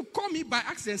too, if you call me by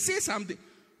accident, say something.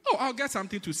 Oh, I'll get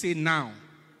something to say now.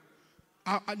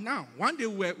 Now, one day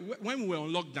when we were on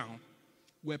lockdown,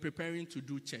 we were preparing to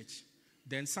do church.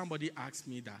 Then somebody asked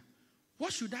me that,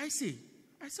 what should I say?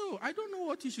 I said, I don't know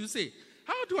what you should say.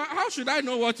 How should I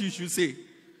know what you should say?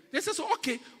 They said, so,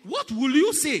 okay, what will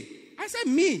you say? I said,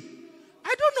 me.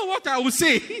 I don't know what I will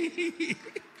say.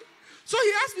 So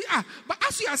he asked me, but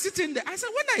as you are sitting there, I said,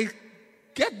 when I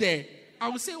get there, I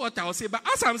will say what I will say. But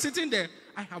as I'm sitting there,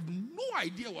 I have no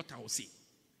idea what I will say.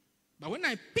 But when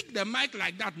I pick the mic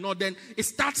like that, then it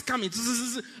starts coming.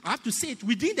 I have to say it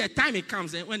within the time it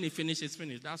comes. And when it finishes, it's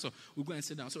finished. That's all. We go and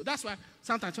sit down. So that's why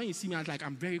sometimes when you see me,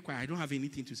 I'm very quiet. I don't have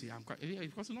anything to say. I'm quiet.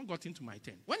 Because it's not gotten to my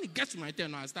turn. When it gets to my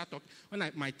turn, I start talking.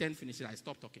 When my turn finishes, I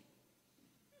stop talking.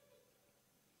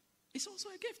 It's also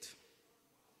a gift.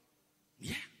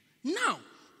 Yeah. Now,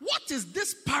 what is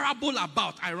this parable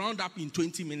about? I round up in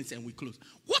 20 minutes and we close.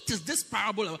 What is this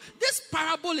parable about? This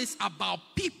parable is about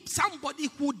somebody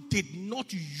who did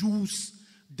not use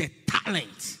the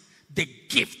talent, the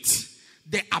gift,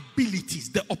 the abilities,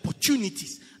 the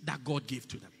opportunities that God gave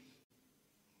to them.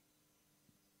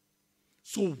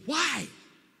 So why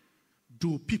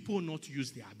do people not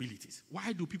use their abilities?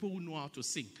 Why do people who know how to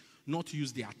sing not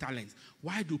use their talents?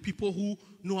 Why do people who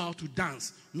know how to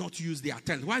dance not use their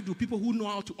talent? Why do people who know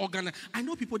how to organize? I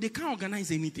know people, they can't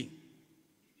organize anything.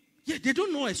 Yeah, they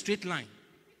don't know a straight line.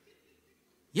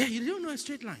 Yeah, you don't know a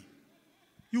straight line.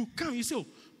 You come, you say,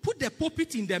 put the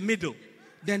pulpit in the middle.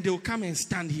 Then they will come and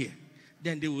stand here.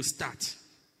 Then they will start.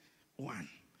 1,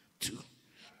 2,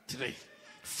 3,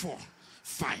 4,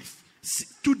 5,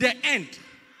 6, to the end.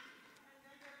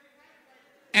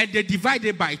 And they divide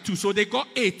it by 2. So they got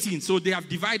 18. So they have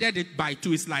divided it by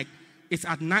 2. It's like, it's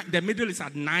at 9. The middle is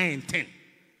at 9 and 10.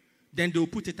 Then they'll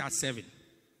put it at 7.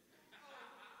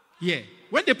 Yeah.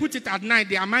 When they put it at 9,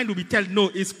 their mind will be telling,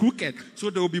 no, it's crooked. So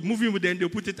they'll be moving with them. They'll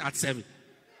put it at 7.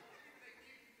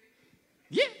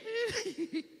 Yeah.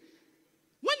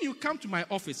 When you come to my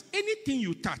office, anything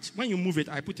you touch, when you move it,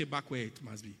 I put it back where it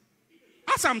must be.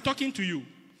 As I'm talking to you,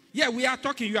 yeah, we are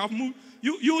talking, you have moved.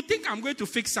 You think I'm going to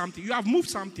fix something. You have moved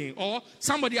something. Or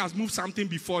somebody has moved something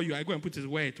before you. I go and put it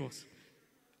where it was.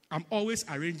 I'm always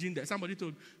arranging that. Somebody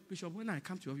told Bishop, when I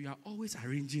come to you are always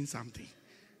arranging something.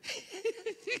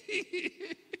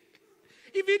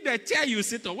 Even the chair you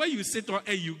sit on, when you sit on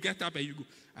and you get up and you go,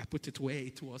 I put it where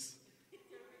it was.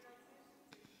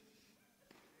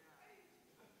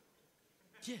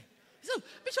 Yeah. So,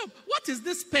 Bishop, what is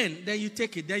this pen? Then you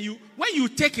take it. Then when you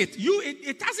take it,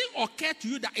 it doesn't occur to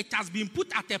you that it has been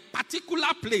put at a particular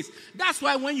place. That's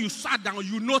why when you sat down,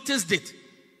 you noticed it.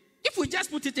 If we just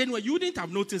put it anywhere, you wouldn't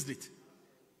have noticed it.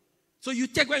 So you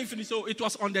take when you finish. So it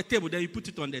was on the table. Then you put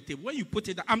it on the table. When you put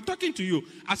it, I'm talking to you.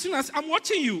 As soon as I'm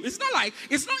watching you, it's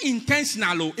not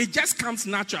intentional. It just comes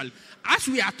natural. As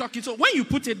we are talking, so when you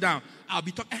put it down, I'll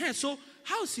be talking. So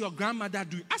how's your grandmother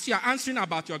doing? As you are answering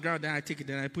about your grandmother, then I take it,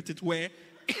 then I put it where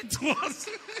it was.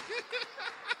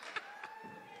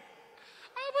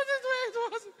 I put it where it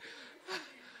was.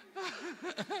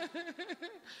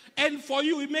 And for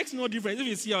you, it makes no difference if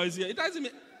it's here or it's here. It doesn't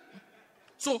make.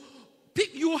 So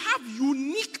you have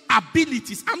unique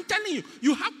abilities. I'm telling you,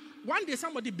 you have. One day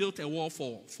somebody built a wall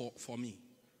for me.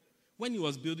 When he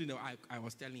was building it, I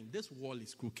was telling him, this wall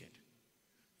is crooked.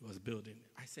 He was building.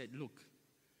 I said, look,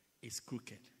 it's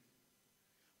crooked.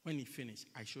 When he finished,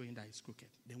 I showed him that it's crooked.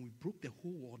 Then we broke the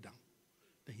whole wall down.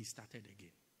 Then he started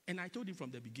again. And I told him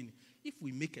from the beginning, if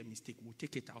we make a mistake, we'll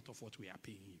take it out of what we are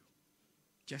paying you.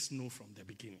 Just know from the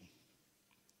beginning.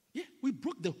 Yeah, we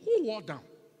broke the whole wall down.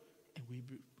 And we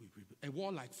a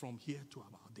wall like from here to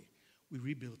about there. We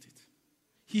rebuilt it.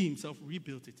 He himself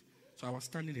rebuilt it. So I was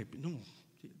standing there. No.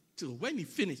 So when he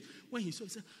finished, when he saw,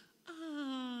 he said,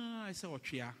 I said,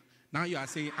 Ochia. Now you are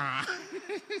saying,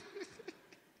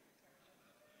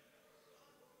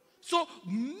 So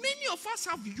many of us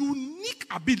have unique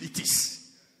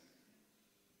abilities.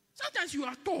 Sometimes you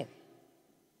are tall.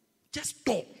 Just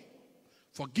tall.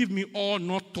 Forgive me all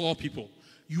not tall people.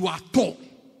 You are tall.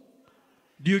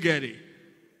 Do you get it?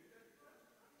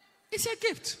 It's a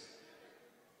gift.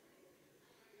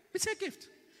 It's a gift.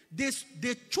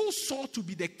 They chose Saul to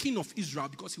be the king of Israel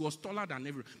because he was taller than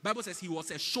everyone. Bible says he was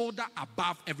a shoulder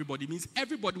above everybody. It means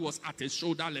everybody was at a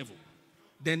shoulder level.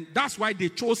 Then that's why they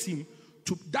chose him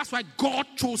to. That's why God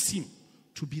chose him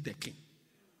to be the king.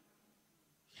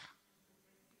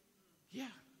 Yeah.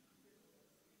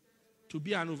 To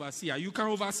be an overseer. You can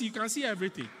oversee, you can see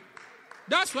everything.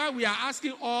 That's why we are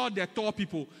asking all the tall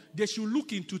people, they should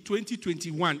look into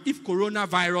 2021 if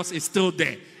coronavirus is still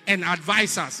there and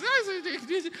advise us.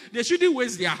 They shouldn't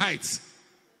waste their heights.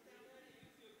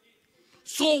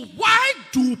 So why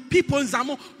do people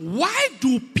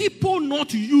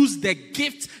not use the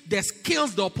gifts, the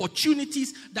skills, the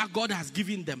opportunities that God has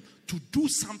given them to do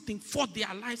something for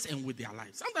their lives and with their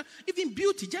lives? Sometimes even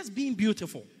beauty, just being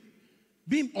beautiful,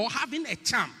 or having a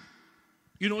charm.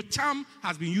 You know, charm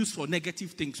has been used for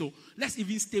negative things. So let's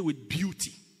even stay with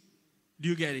beauty. Do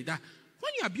you get it? That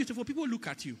when you are beautiful, people look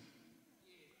at you.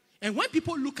 And when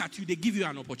people look at you, they give you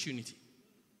an opportunity.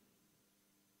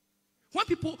 When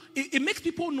people, it makes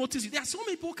people notice you. There are so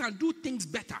many people who can do things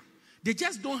better. They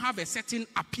just don't have a certain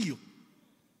appeal.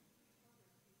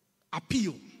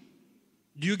 Appeal.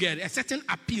 Do you get it? A certain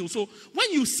appeal. So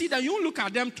when you see them, you won't look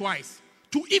at them twice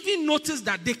to even notice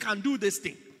that they can do this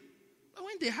thing.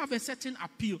 When they have a certain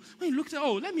appeal, when you look at,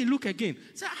 oh, let me look again.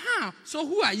 Say, so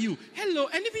who are you? Hello,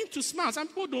 anything to smile. Some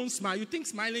people don't smile. You think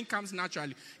smiling comes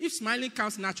naturally. If smiling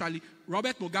comes naturally,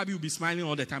 Robert Mugabe will be smiling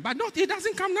all the time. But no, it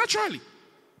doesn't come naturally.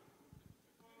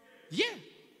 Yeah.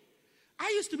 I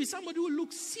used to be somebody who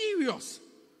looked serious.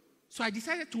 So I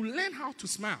decided to learn how to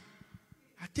smile.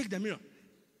 I take the mirror.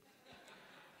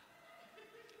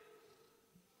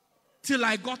 Till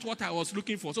I got what I was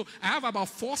looking for. So I have about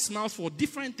 4 smiles for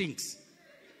different things.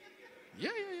 Yeah.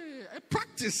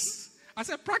 Practice. I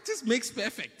said practice makes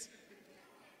perfect.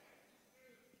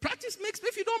 Practice makes,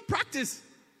 if you don't practice,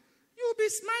 you'll be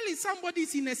smiling.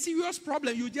 Somebody's in a serious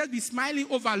problem. You'll just be smiling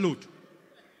overload.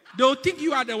 They'll think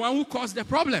you are the one who caused the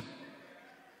problem.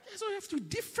 So you have to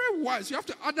different ones. You have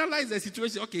to analyze the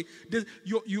situation. Okay,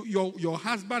 your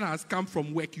husband has come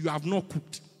from work. You have not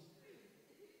cooked.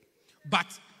 But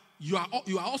you are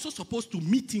also supposed to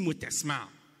meet him with a smile.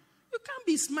 You can't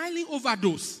be smiling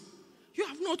overdose. You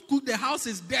have not cooked. The house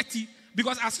is dirty.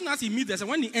 Because as soon as he meets us,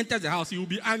 when he enters the house, he will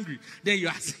be angry. Then you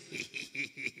ask,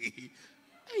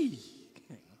 hey.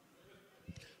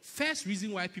 First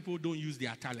reason why people don't use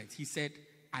their talent, he said,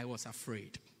 I was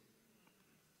afraid.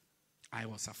 I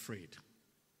was afraid.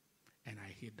 And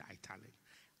I hid thy talent.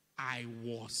 I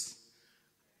was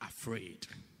afraid.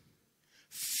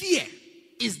 Fear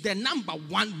is the number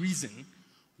one reason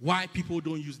why people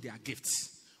don't use their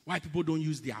gifts, why people don't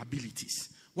use their abilities,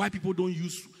 why people don't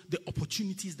use the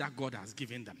opportunities that God has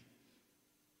given them.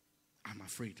 I'm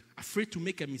afraid. Afraid to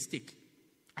make a mistake.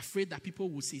 Afraid that people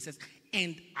will say, he says,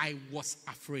 and I was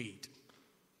afraid.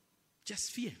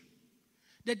 Just fear.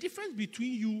 The difference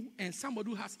between you and somebody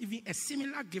who has even a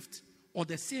similar gift or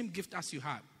the same gift as you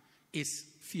have is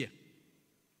fear.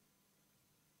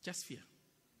 Just fear.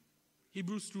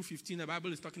 Hebrews 2:15, the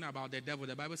Bible is talking about the devil.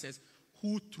 The Bible says,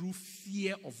 who through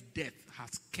fear of death has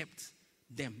kept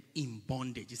them in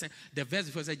bondage. He said, the verse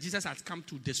before said, Jesus has come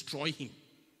to destroy him.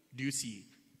 Do you see?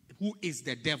 Who is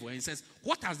the devil? And he says,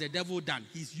 what has the devil done?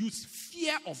 He's used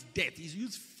fear of death. He's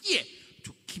used fear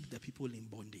to keep the people in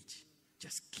bondage.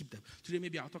 Just keep them. Today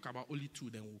maybe I'll talk about only 2,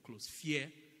 then we'll close. Fear.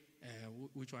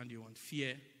 Which one do you want?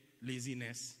 Fear,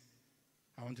 laziness.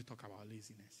 I want to talk about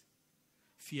laziness.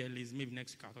 Fear, laziness. Maybe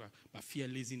next week I'll talk about fear,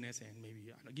 laziness, and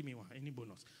maybe, give me one, any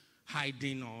bonus.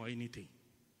 Hiding or anything.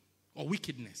 Or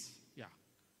wickedness. Yeah.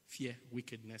 Fear,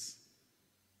 wickedness,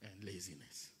 and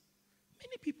laziness.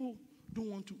 Many people don't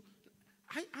want to.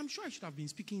 I'm sure I should have been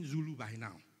speaking Zulu by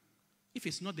now. If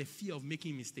it's not the fear of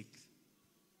making mistakes.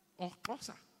 Or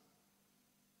closer.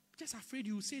 Just afraid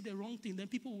you will say the wrong thing, then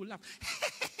people will laugh.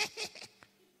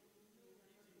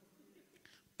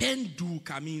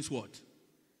 Penduka means what?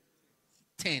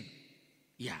 10.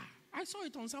 Yeah. I saw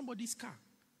it on somebody's car.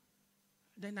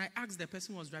 Then I asked the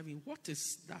person who was driving, what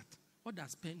is that? What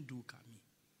does penduka mean?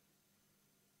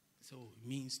 So it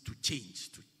means to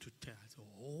change, to tell. So,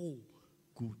 oh,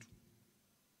 good.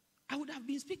 I would have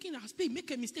been speaking, I'll speak, make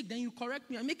a mistake, then you correct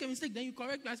me. I make a mistake, then you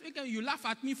correct me. I speak, you laugh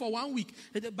at me for 1 week.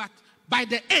 But by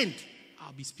the end,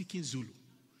 I'll be speaking Zulu.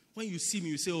 When you see me,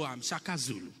 you say, oh, I'm Shaka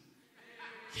Zulu.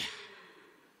 Yeah.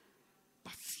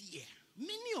 But fear.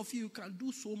 Many of you can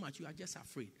do so much, you are just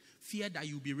afraid. Fear that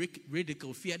you'll be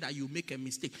ridiculed, fear that you make a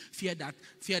mistake, fear that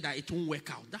it won't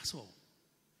work out. That's all.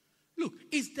 Look,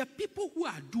 it's the people who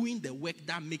are doing the work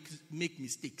that make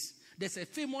mistakes. There's a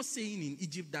famous saying in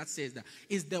Egypt that says that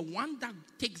it's the one that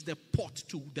takes the pot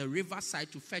to the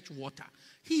riverside to fetch water.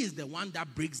 He is the one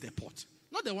that breaks the pot.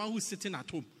 Not the one who's sitting at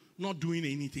home, not doing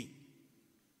anything.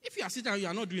 If you are sitting and you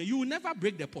are not doing it, you will never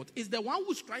break the pot. It's the one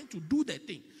who's trying to do the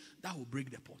thing that will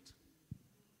break the pot.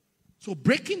 So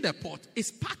breaking the pot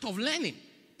is part of learning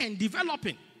and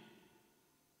developing.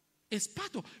 It's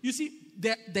part of, you see,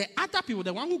 the other people,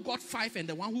 the one who got 5 and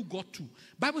the one who got 2,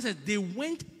 Bible says they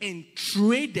went and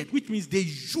traded, which means they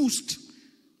used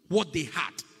what they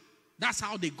had. That's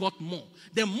how they got more.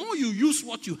 The more you use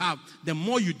what you have, the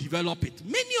more you develop it.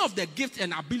 Many of the gifts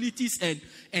and abilities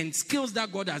and skills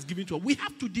that God has given to us, we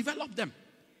have to develop them.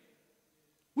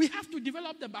 We have to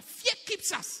develop them, but fear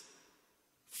keeps us.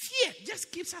 Fear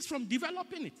just keeps us from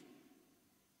developing it.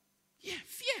 Yeah,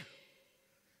 fear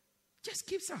just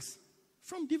keeps us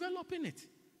from developing it.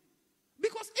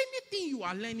 Because anything you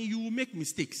are learning, you will make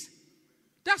mistakes.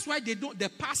 That's why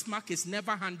the pass mark is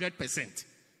never 100%.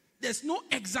 There's no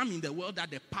exam in the world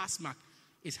that the pass mark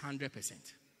is 100%.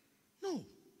 No.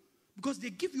 Because they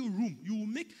give you room. You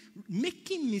will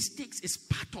making mistakes is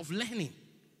part of learning.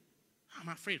 I'm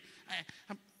afraid.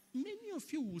 Many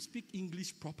of you will speak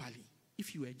English properly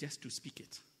if you were just to speak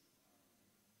it.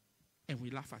 And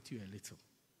we laugh at you a little.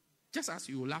 Just as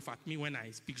you will laugh at me when I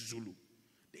speak Zulu.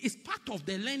 It's part of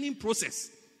the learning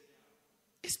process.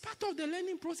 It's part of the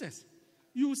learning process.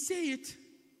 You say it,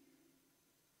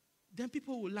 then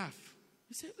people will laugh.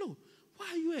 You say, "No, why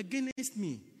are you against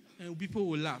me?" And people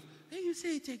will laugh. Then you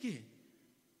say it again.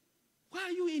 "Why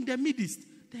are you in the midst?"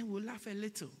 Then we'll laugh a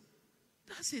little.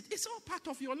 That's it. It's all part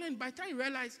of your learning. By the time you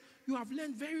realize you have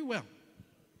learned very well.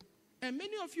 And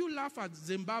many of you laugh at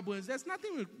Zimbabweans. There's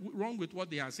nothing wrong with what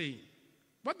they are saying.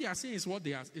 What they are saying is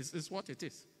what it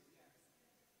is.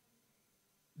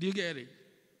 Do you get it?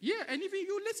 Yeah, and even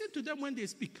you listen to them when they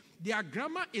speak. Their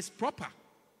grammar is proper.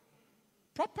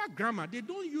 Proper grammar. They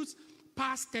don't use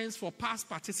past tense for past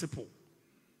participle.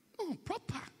 No,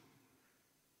 proper.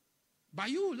 But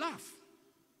you laugh.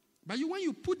 But you, when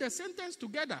you put the sentence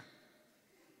together,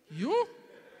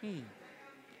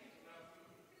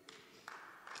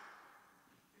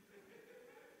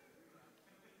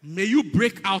 May you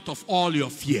break out of all your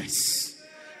fears.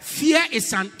 Fear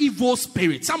is an evil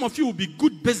spirit. Some of you will be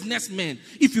good businessmen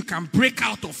if you can break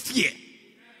out of fear.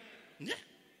 Yeah.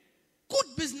 Good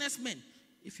businessmen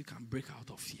if you can break out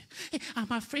of fear. Hey,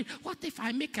 I'm afraid, what if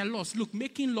I make a loss? Look,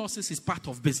 making losses is part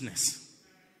of business.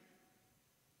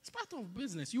 It's part of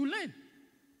business. You learn.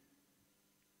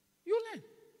 You learn.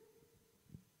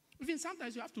 Even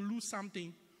sometimes you have to lose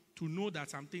something to know that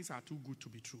some things are too good to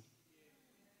be true.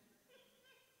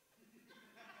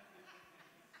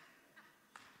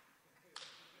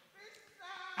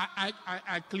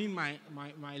 I clean my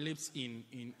lips in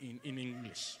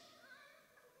English.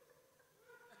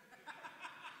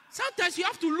 Sometimes you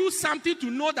have to lose something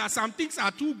to know that some things are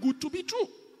too good to be true.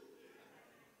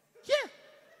 Yeah.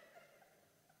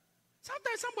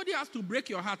 Sometimes somebody has to break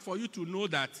your heart for you to know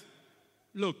that,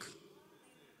 look,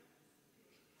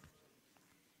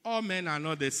 all men are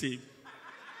not the same.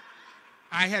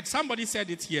 I heard somebody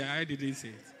said it here. I didn't say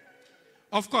it.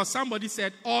 Of course, somebody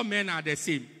said all men are the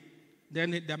same.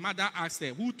 Then the mother asked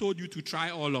her, who told you to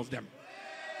try all of them?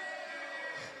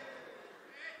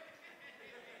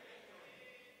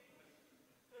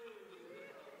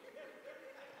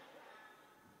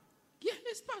 Yeah,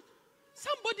 it's bad.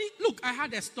 Somebody, look, I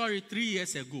had a story 3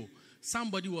 years ago.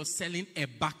 Somebody was selling a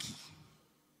bakkie.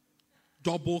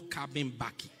 Double cabin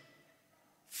bakkie.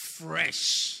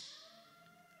 Fresh.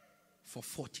 For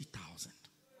 40,000.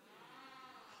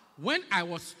 When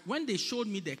they showed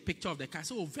me the picture of the car, I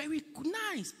said, oh, very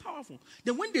nice, powerful.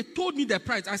 Then when they told me the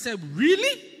price, I said,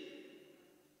 really?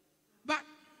 But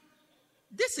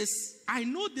I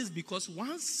know this because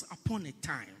once upon a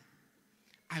time,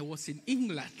 I was in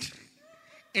England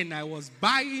and I was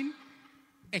buying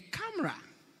a camera.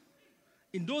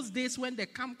 In those days when the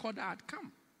camcorder had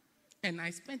come. And I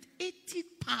spent 80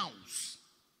 pounds.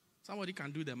 Somebody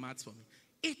can do the maths for me.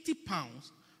 80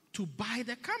 pounds to buy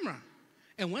the camera.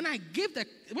 And when I gave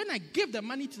the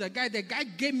money to the guy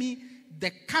gave me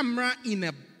the camera in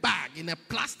a bag, in a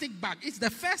plastic bag. It's the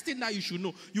first thing that you should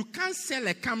know. You can't sell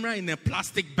a camera in a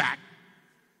plastic bag.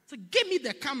 So give me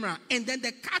the camera, and then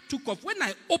the car took off. When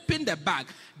I opened the bag,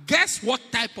 guess what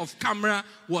type of camera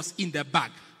was in the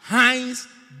bag? Heinz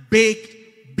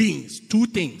baked beans. 2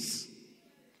 things.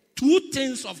 2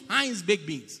 tins of Heinz baked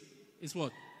beans. Is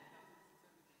what?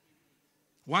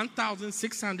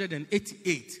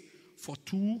 1,688 for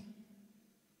 2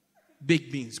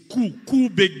 baked beans. Cool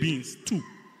baked beans. 2.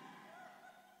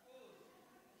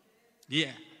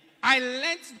 Yeah. I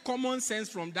learned common sense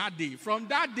from that day. From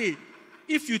that day,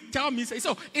 if you tell me,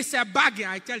 so it's a bargain,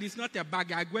 I tell you it's not a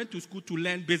bargain. I went to school to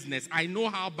learn business. I know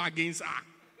how bargains are.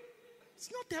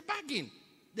 It's not a bargain.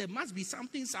 There must be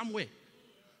something somewhere.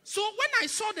 So when I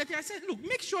saw that, I said, look,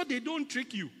 make sure they don't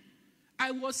trick you.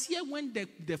 I was here when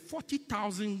the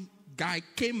 40,000 guy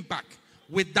came back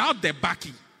without the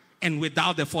baki and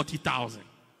without the 40,000.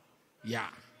 Yeah.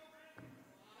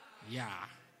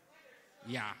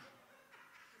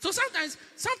 So sometimes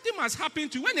something must happen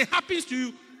to you. When it happens to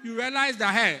you, you realize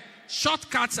that, hey,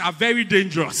 shortcuts are very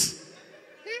dangerous.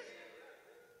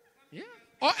 Yeah.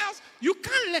 Or else you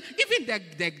can't learn. Even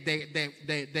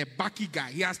the baki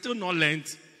guy, he has still not learned.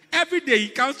 Every day he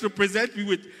comes to present me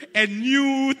with a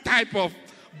new type of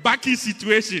baki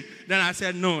situation. Then I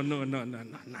said, no.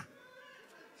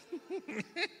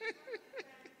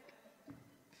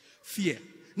 Fear.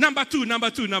 Number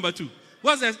two.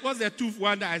 What's the two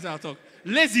one that I said I'll talk?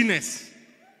 Laziness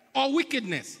or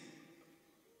wickedness.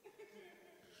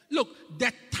 Look,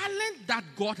 the talent that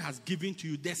God has given to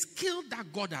you, the skill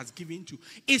that God has given to you,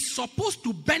 is supposed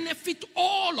to benefit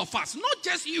all of us, not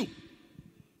just you.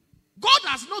 God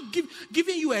has not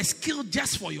given you a skill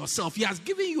just for yourself. He has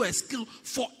given you a skill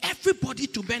for everybody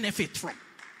to benefit from.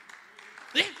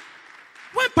 Yeah?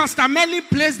 When Pastor Melly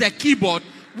plays the keyboard,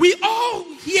 we all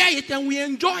hear it and we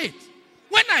enjoy it.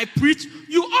 When I preach,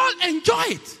 you all enjoy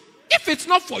it. If it's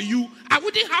not for you, I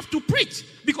wouldn't have to preach.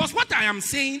 Because what I am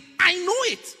saying, I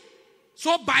know it.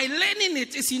 So by learning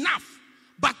it is enough.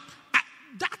 But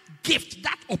that gift,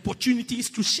 that opportunity is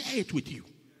to share it with you.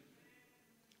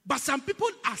 But some people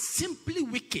are simply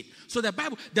wicked. So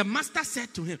the master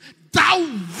said to him, thou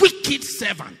wicked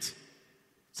servant.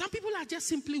 Some people are just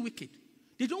simply wicked.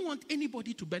 They don't want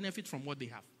anybody to benefit from what they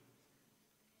have.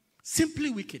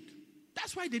 Simply wicked.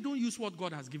 That's why they don't use what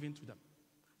God has given to them.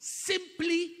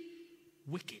 Simply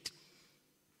wicked.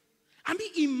 I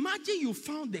mean, imagine you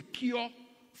found the cure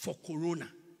for corona.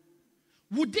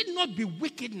 Would it not be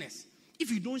wickedness if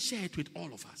you don't share it with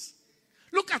all of us?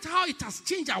 Look at how it has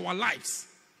changed our lives.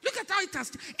 Look at how it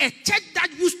has, a church that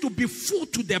used to be full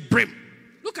to the brim.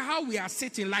 Look at how we are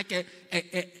sitting like a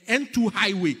N2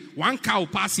 highway. One cow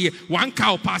pass here, one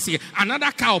cow pass here,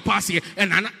 another cow pass here,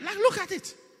 and another. Like, look at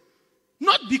it.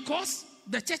 Not because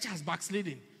the church has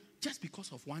backslidden, just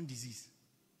because of one disease,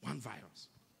 one virus.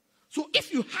 So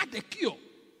if you had the cure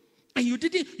and you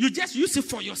didn't, you just use it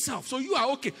for yourself. So you are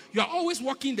okay. You are always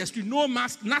walking the street, no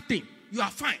mask, nothing. You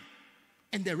are fine.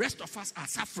 And the rest of us are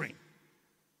suffering.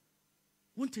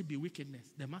 Won't it be wickedness?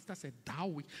 The master said, thou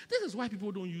wicked. This is why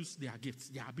people don't use their gifts,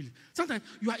 their ability. Sometimes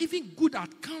you are even good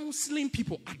at counseling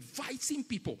people, advising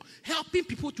people, helping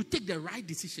people to take the right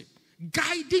decision,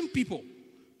 guiding people.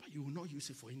 But you will not use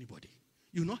it for anybody.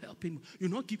 You will not help him. You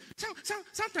will not give.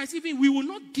 Sometimes even we will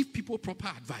not give people proper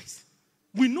advice.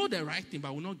 We know the right thing,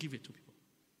 but we will not give it to people.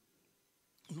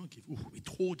 We will not give.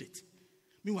 Withhold it.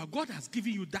 Meanwhile, God has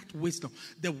given you that wisdom.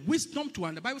 The wisdom to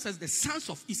understand. The Bible says the sons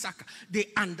of Issachar, they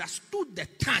understood the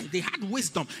time. They had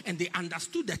wisdom and they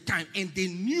understood the time and they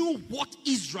knew what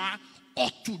Israel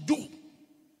ought to do.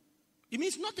 It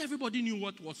means not everybody knew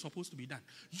what was supposed to be done.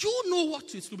 You know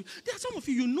what is to be. There are some of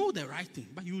you know the right thing,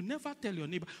 but you never tell your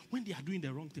neighbor when they are doing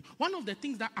the wrong thing. One of the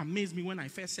things that amazed me when I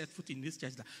first set foot in this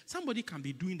church, that somebody can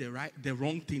be doing the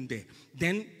wrong thing there.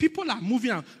 Then people are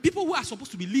moving around. People who are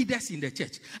supposed to be leaders in the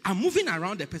church are moving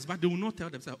around the person, but they will not tell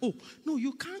themselves, oh, no,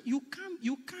 you can't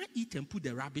eat and put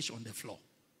the rubbish on the floor.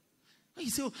 You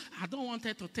say, oh, I don't want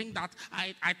her to think that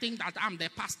I think that I'm the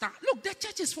pastor. Look, the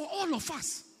church is for all of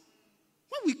us.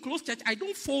 When we close church, I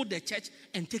don't fold the church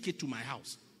and take it to my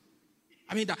house.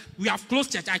 I mean, that we have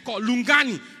closed church. I call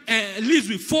Lungani. Liz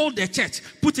will fold the church,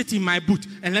 put it in my boot,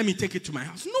 and let me take it to my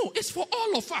house. No, it's for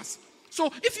all of us.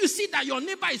 So if you see that your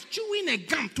neighbor is chewing a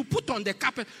gum to put on the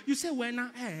carpet, you say, well,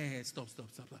 now, stop.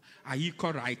 Are you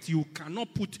correct? You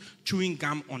cannot put chewing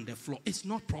gum on the floor. It's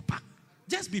not proper.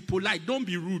 Just be polite. Don't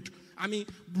be rude. I mean,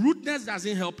 rudeness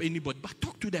doesn't help anybody, but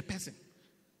talk to the person.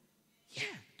 Yeah,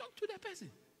 talk to the person.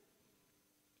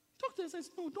 Talk to them and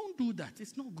say, no, don't do that.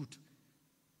 It's not good.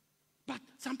 But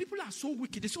some people are so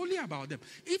wicked. It's only about them.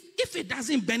 If it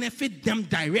doesn't benefit them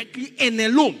directly and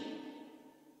alone,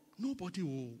 nobody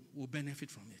will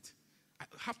benefit from it. I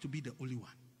have to be the only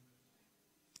one.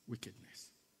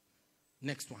 Wickedness.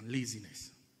 Next one,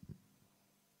 laziness.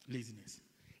 Laziness.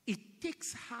 It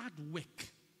takes hard work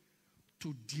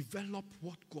to develop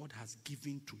what God has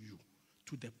given to you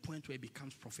to the point where it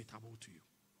becomes profitable to you.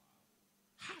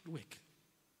 Hard work.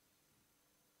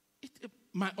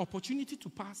 My opportunity to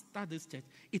pastor this church,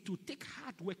 it will take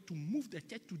hard work to move the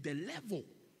church to the level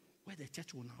where the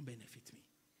church will now benefit me.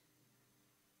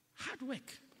 Hard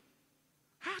work.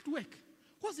 Hard work.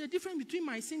 What's the difference between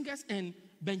my singers and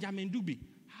Benjamin Dube?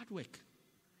 Hard work.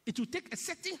 It will take a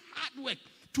certain hard work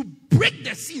to break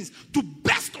the scenes, to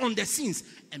burst on the scenes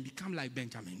and become like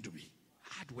Benjamin Dube.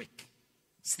 Hard work.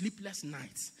 Sleepless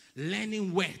nights.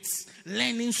 Learning words.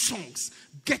 Learning songs.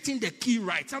 Getting the key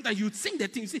right. Sometimes you sing the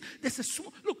thing. You see, there's a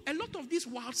song. Look, a lot of these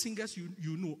wild singers,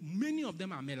 you know, many of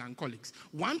them are melancholics.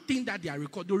 One thing that they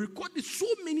record so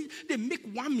many, they make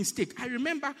one mistake. I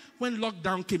remember when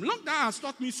lockdown came. Lockdown has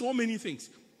taught me so many things.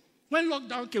 When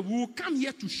lockdown came, we will come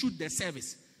here to shoot the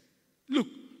service. Look,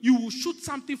 you will shoot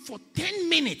something for 10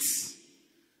 minutes.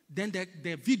 Then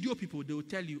the video people, they will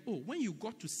tell you, oh, when you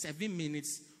got to 7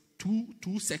 minutes,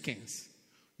 2 seconds,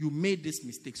 you made this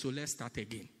mistake, so let's start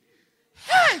again.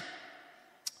 Hey!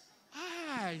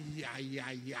 I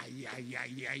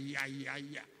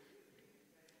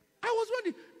was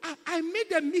wondering, I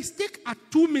made a mistake at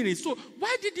 2 minutes. So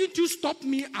why didn't you stop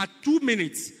me at 2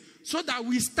 minutes so that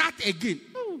we start again?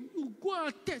 Oh, you go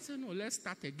and test. No, let's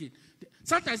start again.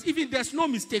 Sometimes even there's no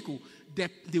mistake.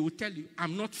 They will tell you,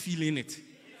 I'm not feeling it.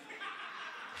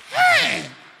 Hey!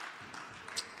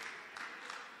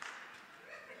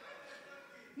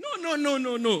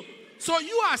 No. So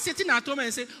you are sitting at home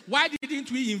and say, why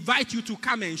didn't we invite you to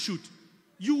come and shoot?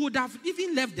 You would have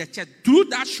even left the church. Through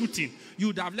that shooting, you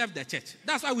would have left the church.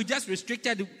 That's why we just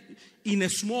restricted in a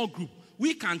small group.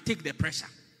 We can take the pressure.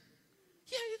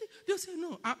 Yeah, they'll say,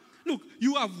 no. Look,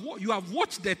 you have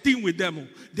watched the thing with them.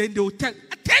 Then they'll tell,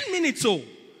 10 minutes.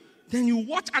 Then you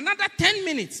watch another 10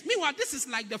 minutes. Meanwhile, this is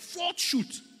like the 4th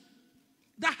shoot.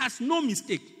 That has no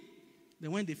mistake.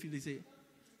 Then when they feel, they say,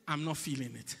 I'm not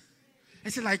feeling it. I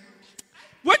say, like,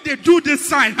 when they do this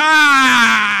sign,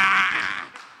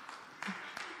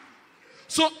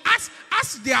 So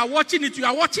as they are watching it, you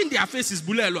are watching their faces,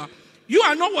 Bulelwa. You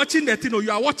are not watching the thing,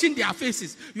 you are watching their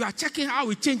faces. You are checking how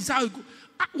it changes, how it goes.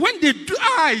 When they do,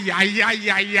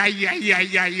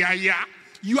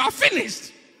 you are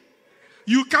finished.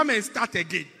 You come and start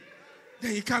again.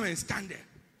 Then you come and stand there.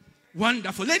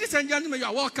 Wonderful. Ladies and gentlemen, you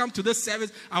are welcome to this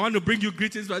service. I want to bring you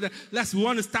greetings. We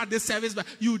want to start this service. But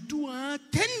you do 10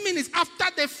 minutes after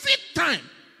the 5th time.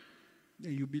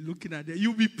 Then you'll be looking at it.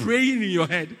 You'll be praying in your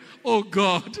head. Oh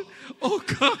God. Oh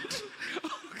God.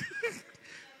 Oh God.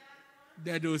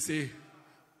 Then they'll say,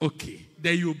 okay.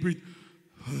 Then you'll breathe.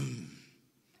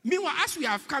 Meanwhile, as we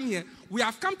have come here, we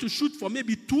have come to shoot for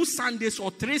maybe 2 Sundays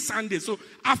or 3 Sundays. So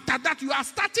after that, you are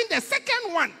starting the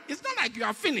second one. It's not like you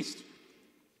are finished.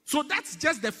 So that's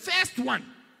just the first one.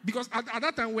 Because at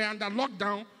that time, we were under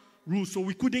lockdown rules, so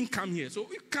we couldn't come here. So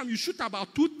you shoot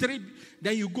about 2, 3,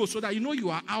 then you go, so that you know you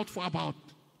are out for about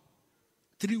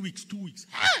 3 weeks, 2 weeks.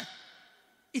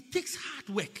 It takes hard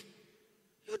work.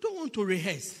 You don't want to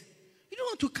rehearse. You don't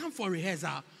want to come for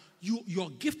rehearsal. Your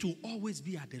gift will always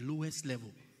be at the lowest level.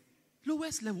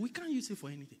 Lowest level. We can't use it for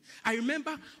anything. I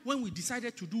remember when we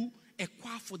decided to do a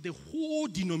choir for the whole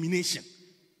denomination.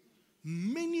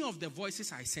 Many of the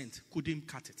voices I sent couldn't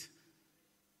cut it.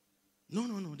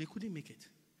 No, they couldn't make it.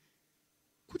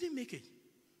 Couldn't make it.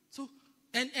 So,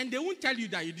 and they won't tell you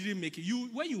that you didn't make it.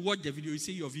 When you watch the video, you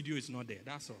say your video is not there.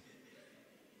 That's all.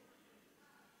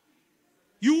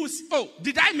 You will see,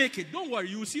 did I make it? Don't worry,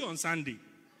 you will see on Sunday.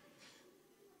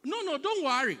 No, don't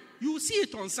worry. You will see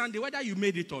it on Sunday, whether you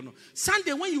made it or not.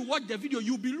 Sunday, when you watch the video,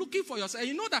 you'll be looking for yourself.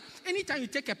 You know that anytime you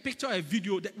take a picture or a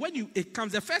video, when it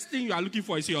comes, the first thing you are looking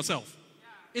for is yourself. Yeah.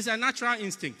 It's a natural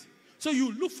instinct. So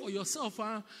you look for yourself.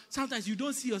 Sometimes you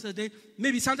don't see yourself.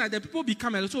 Maybe sometimes the people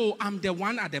become, I'm the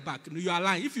one at the back. You are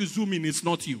lying. If you zoom in, it's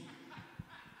not you.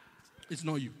 It's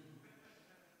not you.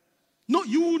 No,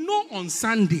 you will know on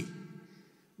Sunday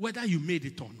whether you made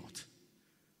it or not.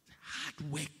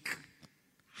 Hard work.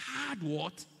 Hard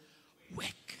what?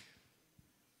 Work.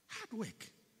 Hard work.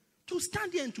 To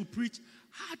stand here and to preach,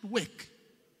 hard work.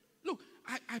 Look,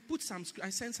 I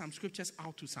sent some scriptures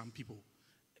out to some people.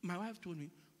 My wife told me,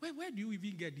 where do you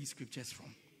even get these scriptures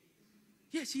from?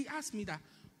 Yeah, she asked me that.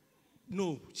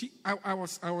 No, I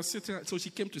was sitting, so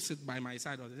she came to sit by my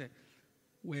side. I said,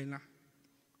 well,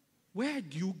 where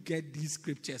do you get these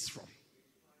scriptures from?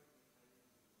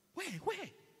 Where?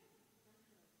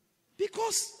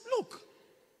 Because, look,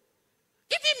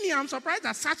 even me, I'm surprised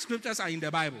that such scriptures are in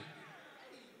the Bible.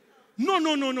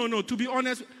 No. To be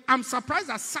honest, I'm surprised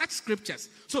at such scriptures.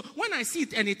 So when I see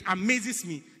it and it amazes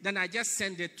me, then I just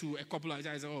send it to a couple of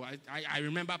guys. I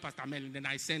remember Pastor Melvin. Then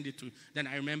I send it to, then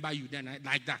I remember you. Then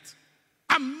like that.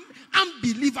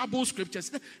 Unbelievable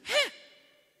scriptures. Hey.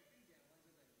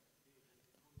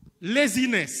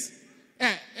 Laziness.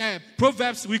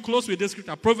 Proverbs, we close with this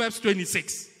scripture. Proverbs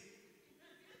 26.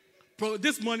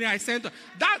 This morning I sent,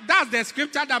 that's the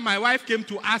scripture that my wife came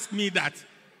to ask me that,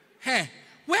 hey,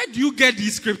 where do you get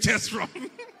these scriptures from?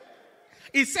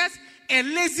 It says, a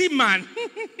lazy man,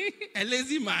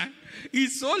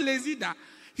 he's so lazy that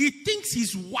He thinks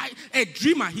he's a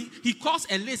dreamer. He calls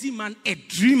a lazy man a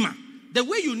dreamer. The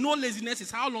way you know laziness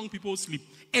is how long people sleep.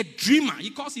 A dreamer. He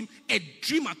calls him a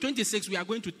dreamer. 26, we are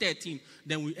going to 13.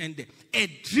 Then we end there. A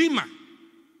dreamer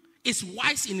is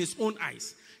wise in his own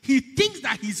eyes. He thinks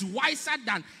that he's wiser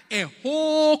than a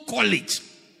whole college.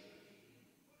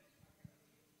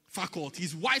 Faculty.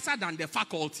 He's wiser than the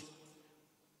faculty.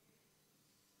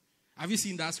 Have you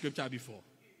seen that scripture before?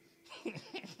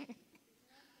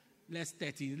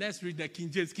 Let's read the King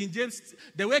James. King James,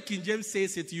 the way King James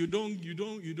says it, you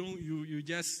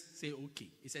just say okay.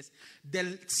 It says,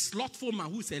 the slothful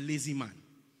man who's a lazy man,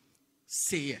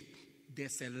 say it.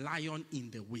 There's a lion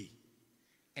in the way.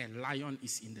 A lion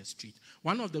is in the street.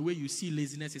 One of the way you see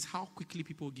laziness is how quickly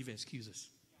people give excuses.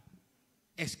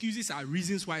 Excuses are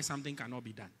reasons why something cannot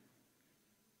be done.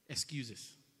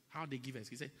 Excuses. How they give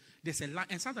excuses. There's a lion,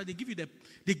 and sometimes they give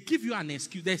you an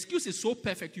excuse. The excuse is so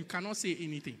perfect you cannot say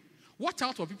anything. Watch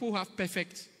out for people who have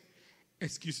perfect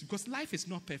excuses, because life is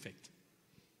not perfect.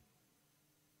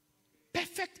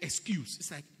 Perfect excuse. It's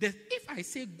like if I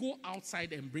say go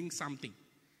outside and bring something,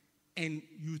 and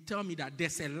you tell me that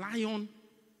there's a lion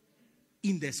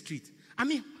in the street. I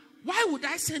mean, why would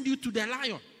I send you to the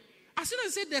lion? As soon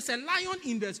as I say there's a lion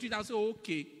in the street, I'll say,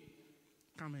 okay,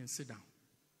 come and sit down.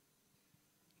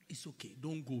 It's okay.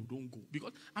 Don't go.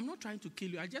 Because I'm not trying to kill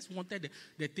you. I just wanted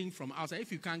the thing from outside.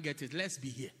 If you can't get it, let's be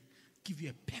here. Give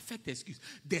you a perfect excuse.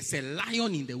 There's a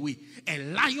lion in the way. A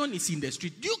lion is in the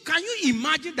street. Can you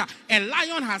imagine that a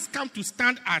lion has come to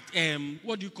stand at,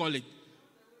 what do you call it?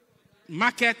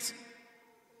 Market.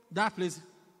 That place.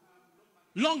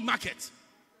 Long Market.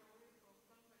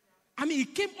 I mean,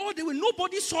 it came all the way.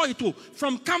 Nobody saw it all.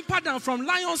 From Camperdown, from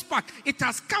Lions Park. It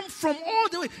has come from all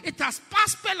the way. It has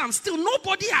passed Pelham. Still,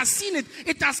 nobody has seen it.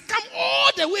 It has come all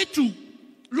the way to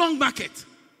Long Market.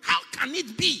 How can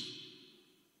it be?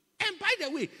 And by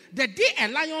the way, the day a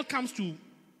lion comes to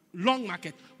Long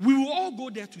Market, we will all go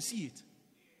there to see it.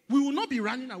 We will not be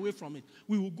running away from it.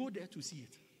 We will go there to see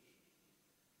it.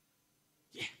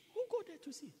 Yeah, we'll go there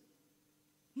to see it.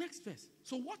 Next verse.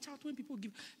 So watch out when people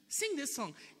sing this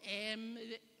song.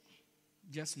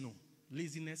 Just know.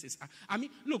 Laziness is... I mean,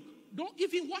 look, don't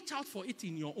even watch out for it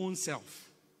in your own self.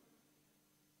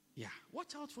 Yeah,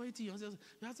 watch out for it in yourself.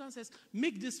 Your husband says,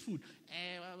 make this food.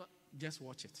 Just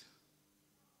watch it.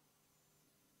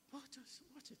 Just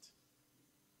watch it.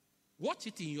 Watch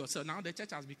it in yourself. Now the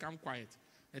church has become quiet.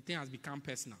 The thing has become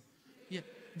personal. Yeah.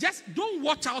 Just don't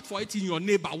watch out for it in your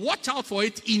neighbor. Watch out for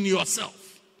it in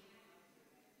yourself.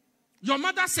 Your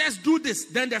mother says, do this.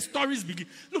 Then the stories begin.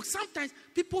 Look, sometimes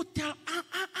people tell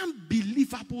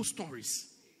unbelievable stories.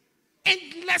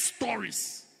 Endless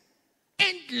stories.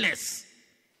 Endless.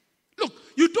 Look,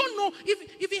 you don't know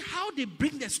even how they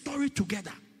bring the story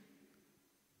together.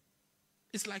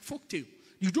 It's like folktale.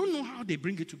 You don't know how they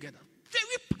bring it together.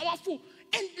 Very powerful.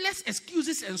 Endless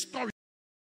excuses and stories.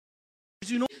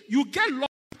 You know, you get lost.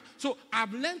 So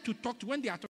I've learned to talk to when they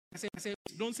are talking. I say,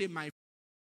 don't say my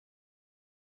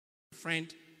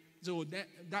friend. So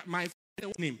that my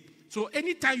friend name. So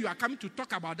anytime you are coming to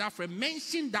talk about that friend,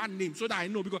 mention that name so that I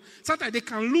know, because sometimes they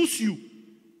can lose you.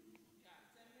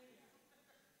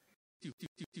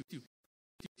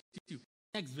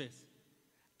 Next verse.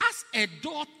 As a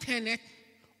door turneth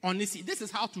on his, this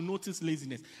is how to notice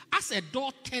laziness. As a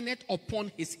door turneth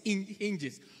upon his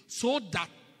hinges, so that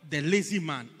the lazy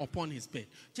man upon his bed.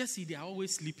 Just see, they are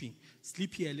always sleeping.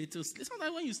 Sleep here a little.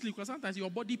 Sometimes when you sleep, because sometimes your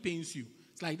body pains you.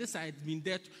 It's like this side been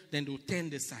dead, then they'll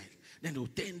turn this side. Then they'll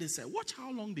turn this side. Watch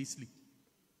how long they sleep.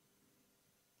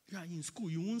 You are in school,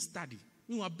 you won't study.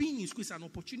 You are being in school is an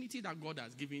opportunity that God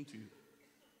has given to you.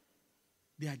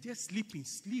 They are just sleeping.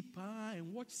 Sleep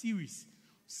and watch series.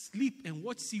 Sleep and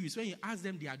watch series. When you ask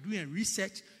them, they are doing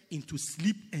research into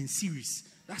sleep and series.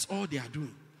 That's all they are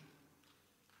doing.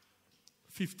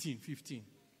 15.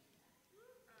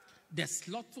 The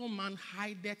slothful man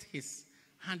hideth his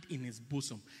hand in his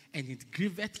bosom, and it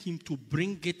grieveth him to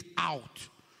bring it out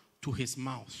to his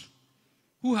mouth.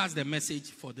 Who has the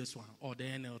message for this one? Or the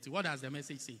NLT? What does the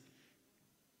message say?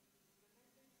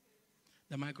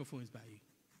 The microphone is by you.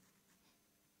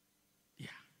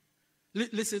 Yeah.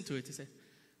 Listen to it. It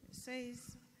says,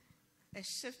 a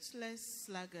shiftless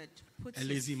sluggard puts a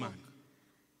lazy man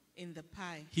in the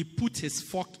pie. He put his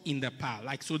fork in the pie.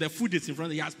 Like, so the food is in front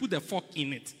of him. He has put the fork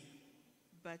in it.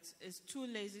 But is too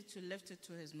lazy to lift it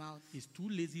to his mouth. He's too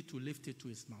lazy to lift it to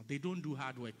his mouth. They don't do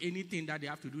hard work. Anything that they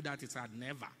have to do that is hard.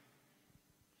 Never.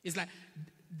 It's like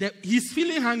he's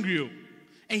feeling hungry,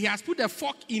 and he has put the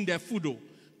fork in the food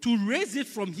to raise it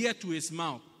from here to his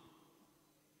mouth.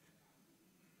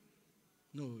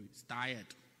 No, he's tired.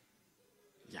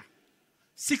 Yeah.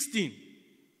 16.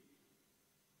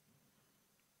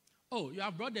 Oh, you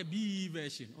have brought the BE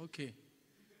version. Okay.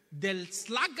 The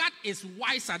sluggard is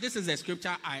wiser. This is the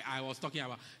scripture I was talking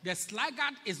about. The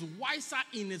sluggard is wiser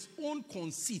in his own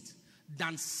conceit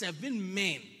than 7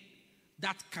 men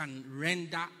that can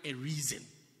render a reason.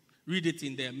 Read it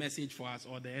in the Message for Us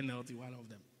or the NLT, one of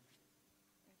them.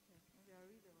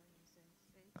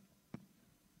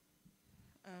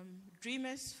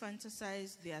 Dreamers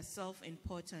fantasize their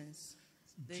self-importance.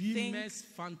 Dreamers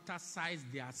fantasize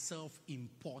their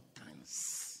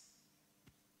self-importance.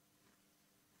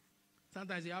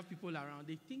 Sometimes you have people around,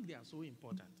 they think they are so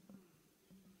important.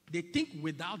 They think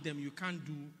without them you can't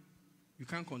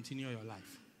continue your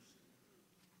life.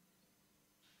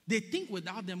 They think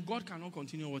without them God cannot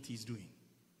continue what he's doing.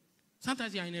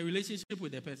 Sometimes you are in a relationship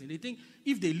with a person. They think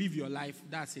if they live your life,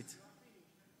 that's it.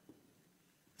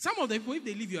 Some of the people, if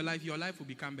they live your life will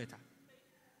become better.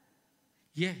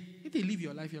 Yeah, if they live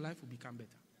your life will become better.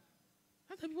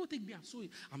 Sometimes people think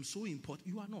I'm so important.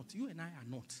 You are not. You and I are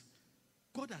not.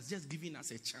 God has just given us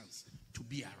a chance to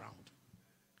be around.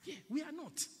 Yeah, we are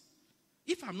not.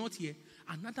 If I'm not here,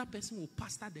 another person will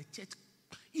pastor the church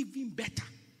even better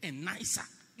and nicer.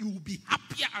 You will be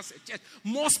happier as a church,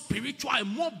 more spiritual and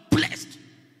more blessed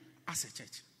as a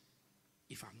church.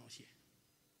 If I'm not here.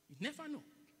 You never know.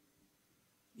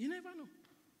 You never know.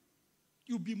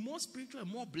 You'll be more spiritual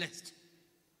and more blessed.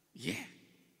 Yeah.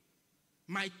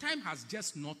 My time has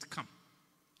just not come.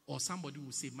 Or somebody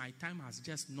will say, my time has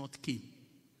just not came.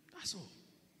 That's all.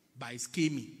 But it's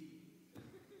coming.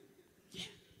 Yeah.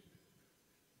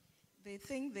 They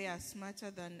think they are smarter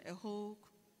than a whole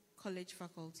college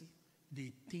faculty.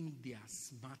 They think they are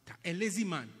smarter. A lazy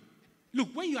man.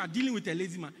 Look, when you are dealing with a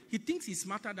lazy man, he thinks he's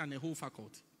smarter than a whole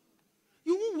faculty.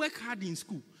 You won't work hard in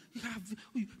school.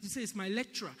 You say, it's my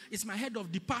lecturer, it's my head of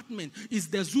department, it's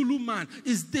the Zulu man,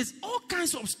 it's this, all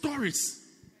kinds of stories.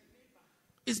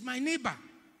 It's my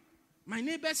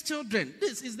neighbor's children,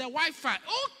 this is the Wi-Fi,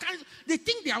 all kinds. They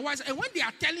think they are wise, and when they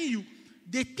are telling you,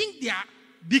 they think they are,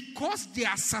 because they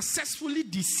are successfully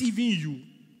deceiving you,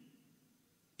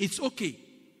 it's okay.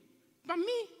 But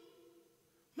me,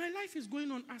 my life is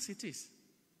going on as it is.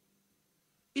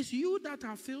 It's you that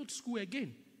have failed school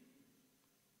again.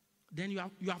 Then you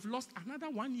have lost another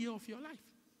 1 year of your life.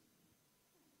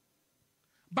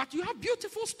 But you have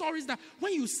beautiful stories that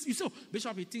when you say, oh,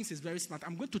 Bishop, he thinks he's very smart.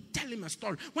 I'm going to tell him a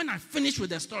story. When I finish with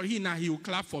the story, he will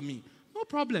clap for me. No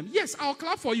problem. Yes, I'll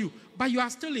clap for you. But you are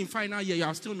still in final year. You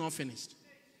are still not finished.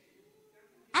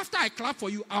 After I clap for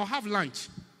you, I'll have lunch.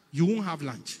 You won't have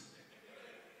lunch.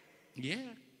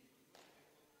 Yeah.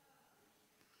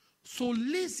 So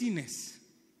laziness.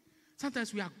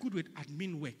 Sometimes we are good with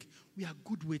admin work. We are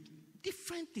good with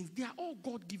different things. They are all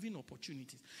God-given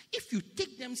opportunities. If you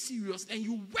take them serious and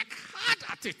you work hard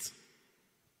at it,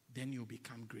 then you'll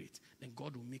become great. Then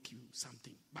God will make you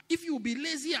something. But if you be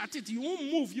lazy at it, you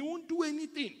won't move. You won't do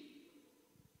anything.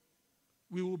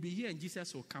 We will be here and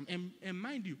Jesus will come. And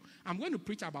mind you, I'm going to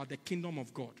preach about the kingdom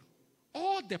of God.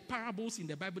 All the parables in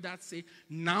the Bible that say,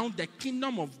 now the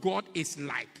kingdom of God is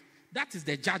like. That is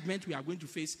the judgment we are going to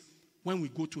face when we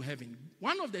go to heaven.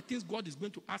 One of the things God is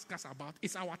going to ask us about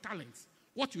is our talents.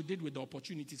 What you did with the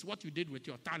opportunities, what you did with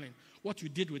your talent, what you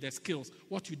did with the skills,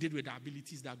 what you did with the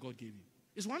abilities that God gave you.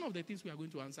 It's one of the things we are going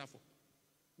to answer for.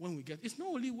 When we get, it's not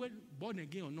only when born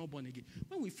again or not born again.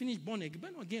 When we finish born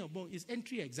again or born, it's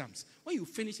entry exams. When you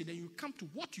finish it, then you come to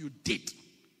what you did.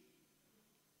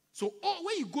 So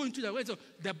when you go into the way, so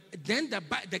then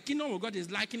the kingdom of God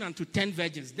is likened unto 10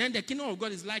 virgins. Then the kingdom of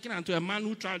God is likened unto a man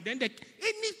who traveled. Then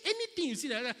anything you see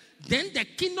there, then the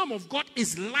kingdom of God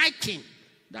is likened.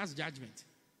 That's judgment.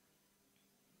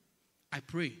 I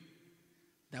pray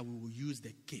that we will use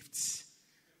the gifts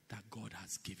that God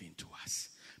has given to us.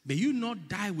 May you not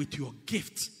die with your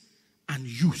gift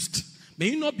unused. May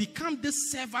you not become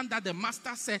this servant that the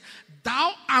master said,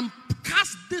 thou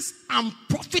cast this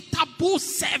unprofitable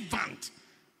servant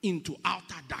into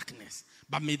outer darkness.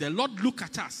 But may the Lord look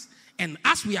at us, and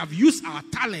as we have used our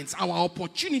talents, our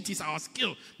opportunities, our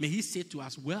skill, may he say to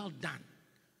us, well done,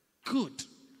 good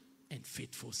and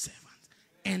faithful servant.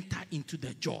 Enter into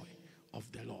the joy of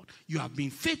the Lord. You have been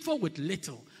faithful with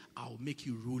little, I will make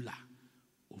you ruler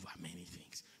over many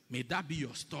things. May that be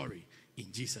your story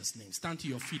in Jesus' name. Stand to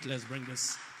your feet. Let's bring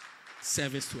this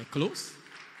service to a close.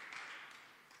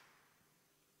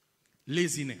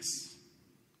 Laziness,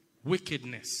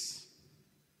 wickedness,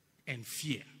 and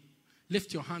fear.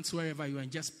 Lift your hands wherever you are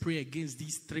and just pray against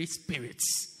these 3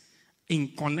 spirits in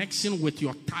connection with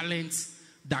your talents,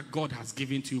 that God has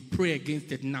given to you. Pray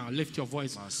against it now. Lift your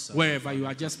voice wherever you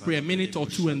are. Just pray a minute or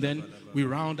two and then we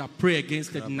round up. Pray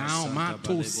against it now.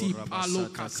 Mato si palo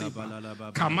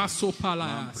kasiba. Kamaso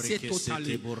pala.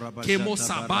 Setotali. Kemo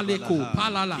sabaleko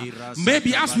palala.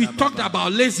 Maybe as we talked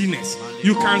about laziness,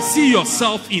 you can see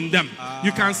yourself in them.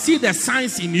 You can see the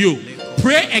signs in you.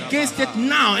 Pray against it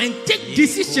now and take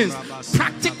decisions,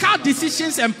 practical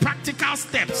decisions and practical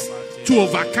steps to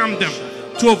overcome them.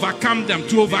 To overcome them,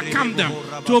 to overcome them,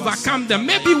 to overcome them.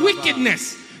 Maybe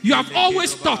wickedness. You have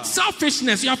always thought,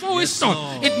 selfishness, you have always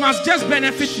thought, it must just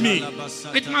benefit me.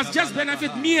 It must just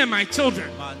benefit me and my children.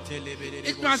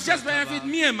 It must just benefit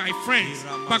me and my friends.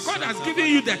 But God has given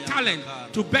you the talent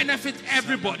to benefit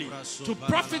everybody, to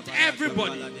profit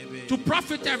everybody, to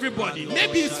profit everybody.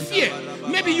 Maybe it's fear.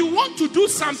 Maybe you want to do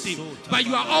something, but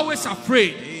you are always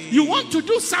afraid. You want to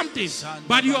do something,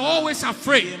 but you are always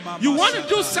afraid. You want to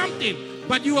do something,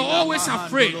 but you are always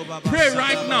afraid. Pray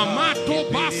right now.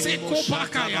 Matoba seko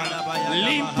pakaya.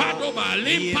 Limpadoba,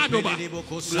 limpadoba.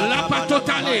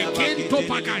 Lapatotale, kento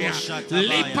pakaya.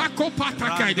 Lipako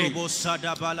patakade.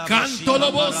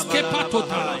 Kantolobos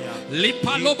kepatotala.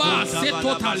 Lipaloba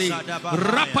setotale.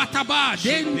 Rapataba,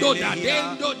 dendoda,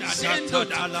 dendoda,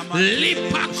 dendoda.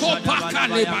 Lipako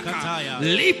pakalebaka.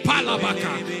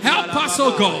 Lipalabaka. Help us, O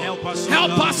God.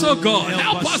 Help us, O God.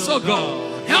 Help us, O God.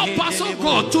 Help us, oh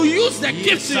God, to use the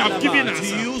gifts you have given us.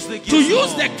 To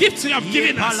use the gifts you have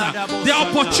given us. The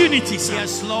opportunities, the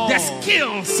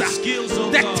skills,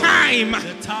 the time.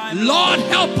 Lord,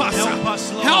 help us.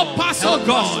 Help us, oh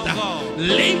God.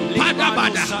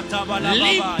 Limpadabada.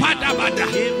 Limpadabada.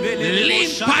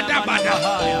 Limpadabada.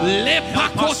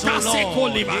 Lepakota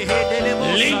sekolibaka.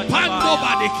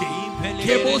 Limpandobadeki.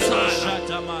 Kebosa.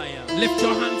 Lift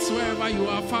your hands wherever you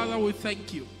are. Father, we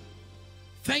thank you.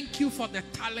 Thank you for the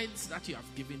talents that you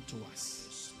have given to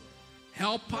us.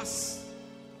 Help us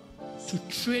to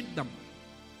trade them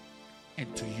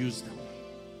and to use them.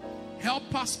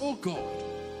 Help us, oh God,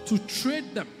 to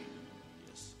trade them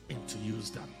and to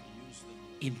use them.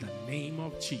 In the name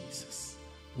of Jesus,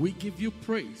 we give you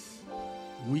praise.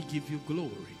 We give you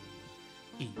glory.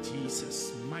 In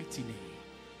Jesus' mighty name.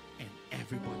 And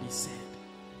everybody said,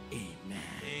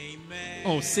 amen. Amen.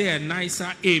 Oh, say a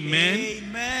nicer amen.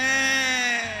 Amen.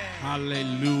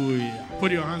 Hallelujah.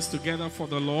 Put your hands together for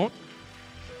the Lord.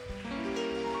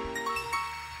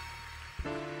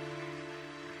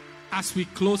 As we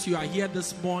close, you are here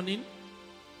this morning.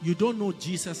 You don't know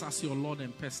Jesus as your Lord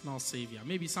and personal Savior.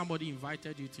 Maybe somebody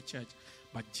invited you to church,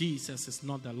 but Jesus is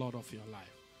not the Lord of your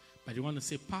life. But you want to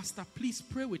say, Pastor, please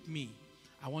pray with me.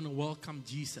 I want to welcome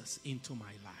Jesus into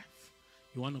my life.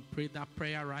 You want to pray that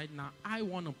prayer right now? I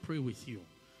want to pray with you.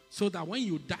 So that when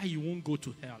you die, you won't go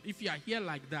to hell. If you are here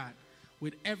like that,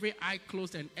 with every eye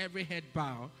closed and every head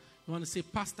bowed, you want to say,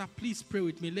 Pastor, please pray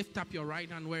with me. Lift up your right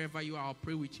hand wherever you are. I'll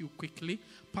pray with you quickly.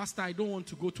 Pastor, I don't want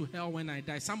to go to hell when I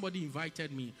die. Somebody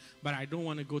invited me, but I don't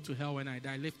want to go to hell when I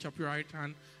die. Lift up your right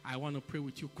hand. I want to pray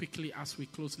with you quickly as we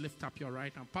close. Lift up your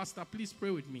right hand. Pastor, please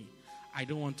pray with me. I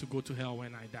don't want to go to hell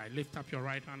when I die. Lift up your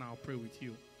right hand. I'll pray with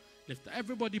you.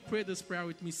 Everybody pray this prayer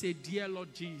with me. Say, Dear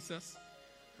Lord Jesus,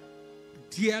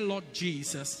 Dear Lord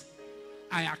Jesus,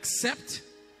 I accept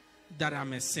that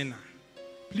I'm a sinner.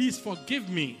 Please forgive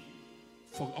me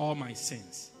for all my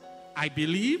sins. I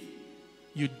believe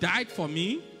you died for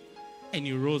me and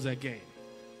you rose again.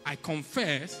 I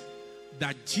confess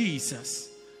that Jesus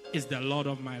is the Lord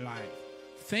of my life.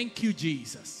 Thank you,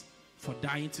 Jesus, for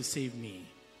dying to save me.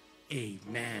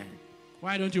 Amen.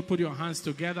 Why don't you put your hands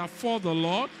together for the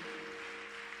Lord?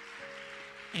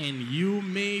 And you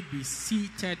may be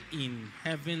seated in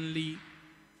heavenly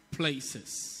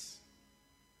places.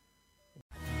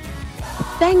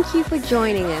 Thank you for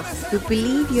joining us. We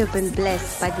believe you have been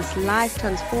blessed by this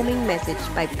life-transforming message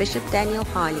by Bishop Daniel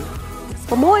Harley.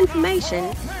 For more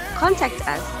information, contact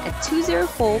us at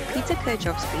 204 Peter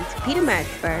Kirchhoff Street,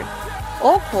 Pietermaritzburg,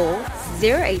 or call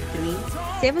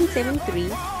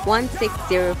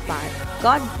 083-773-1605.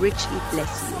 God richly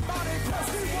bless you.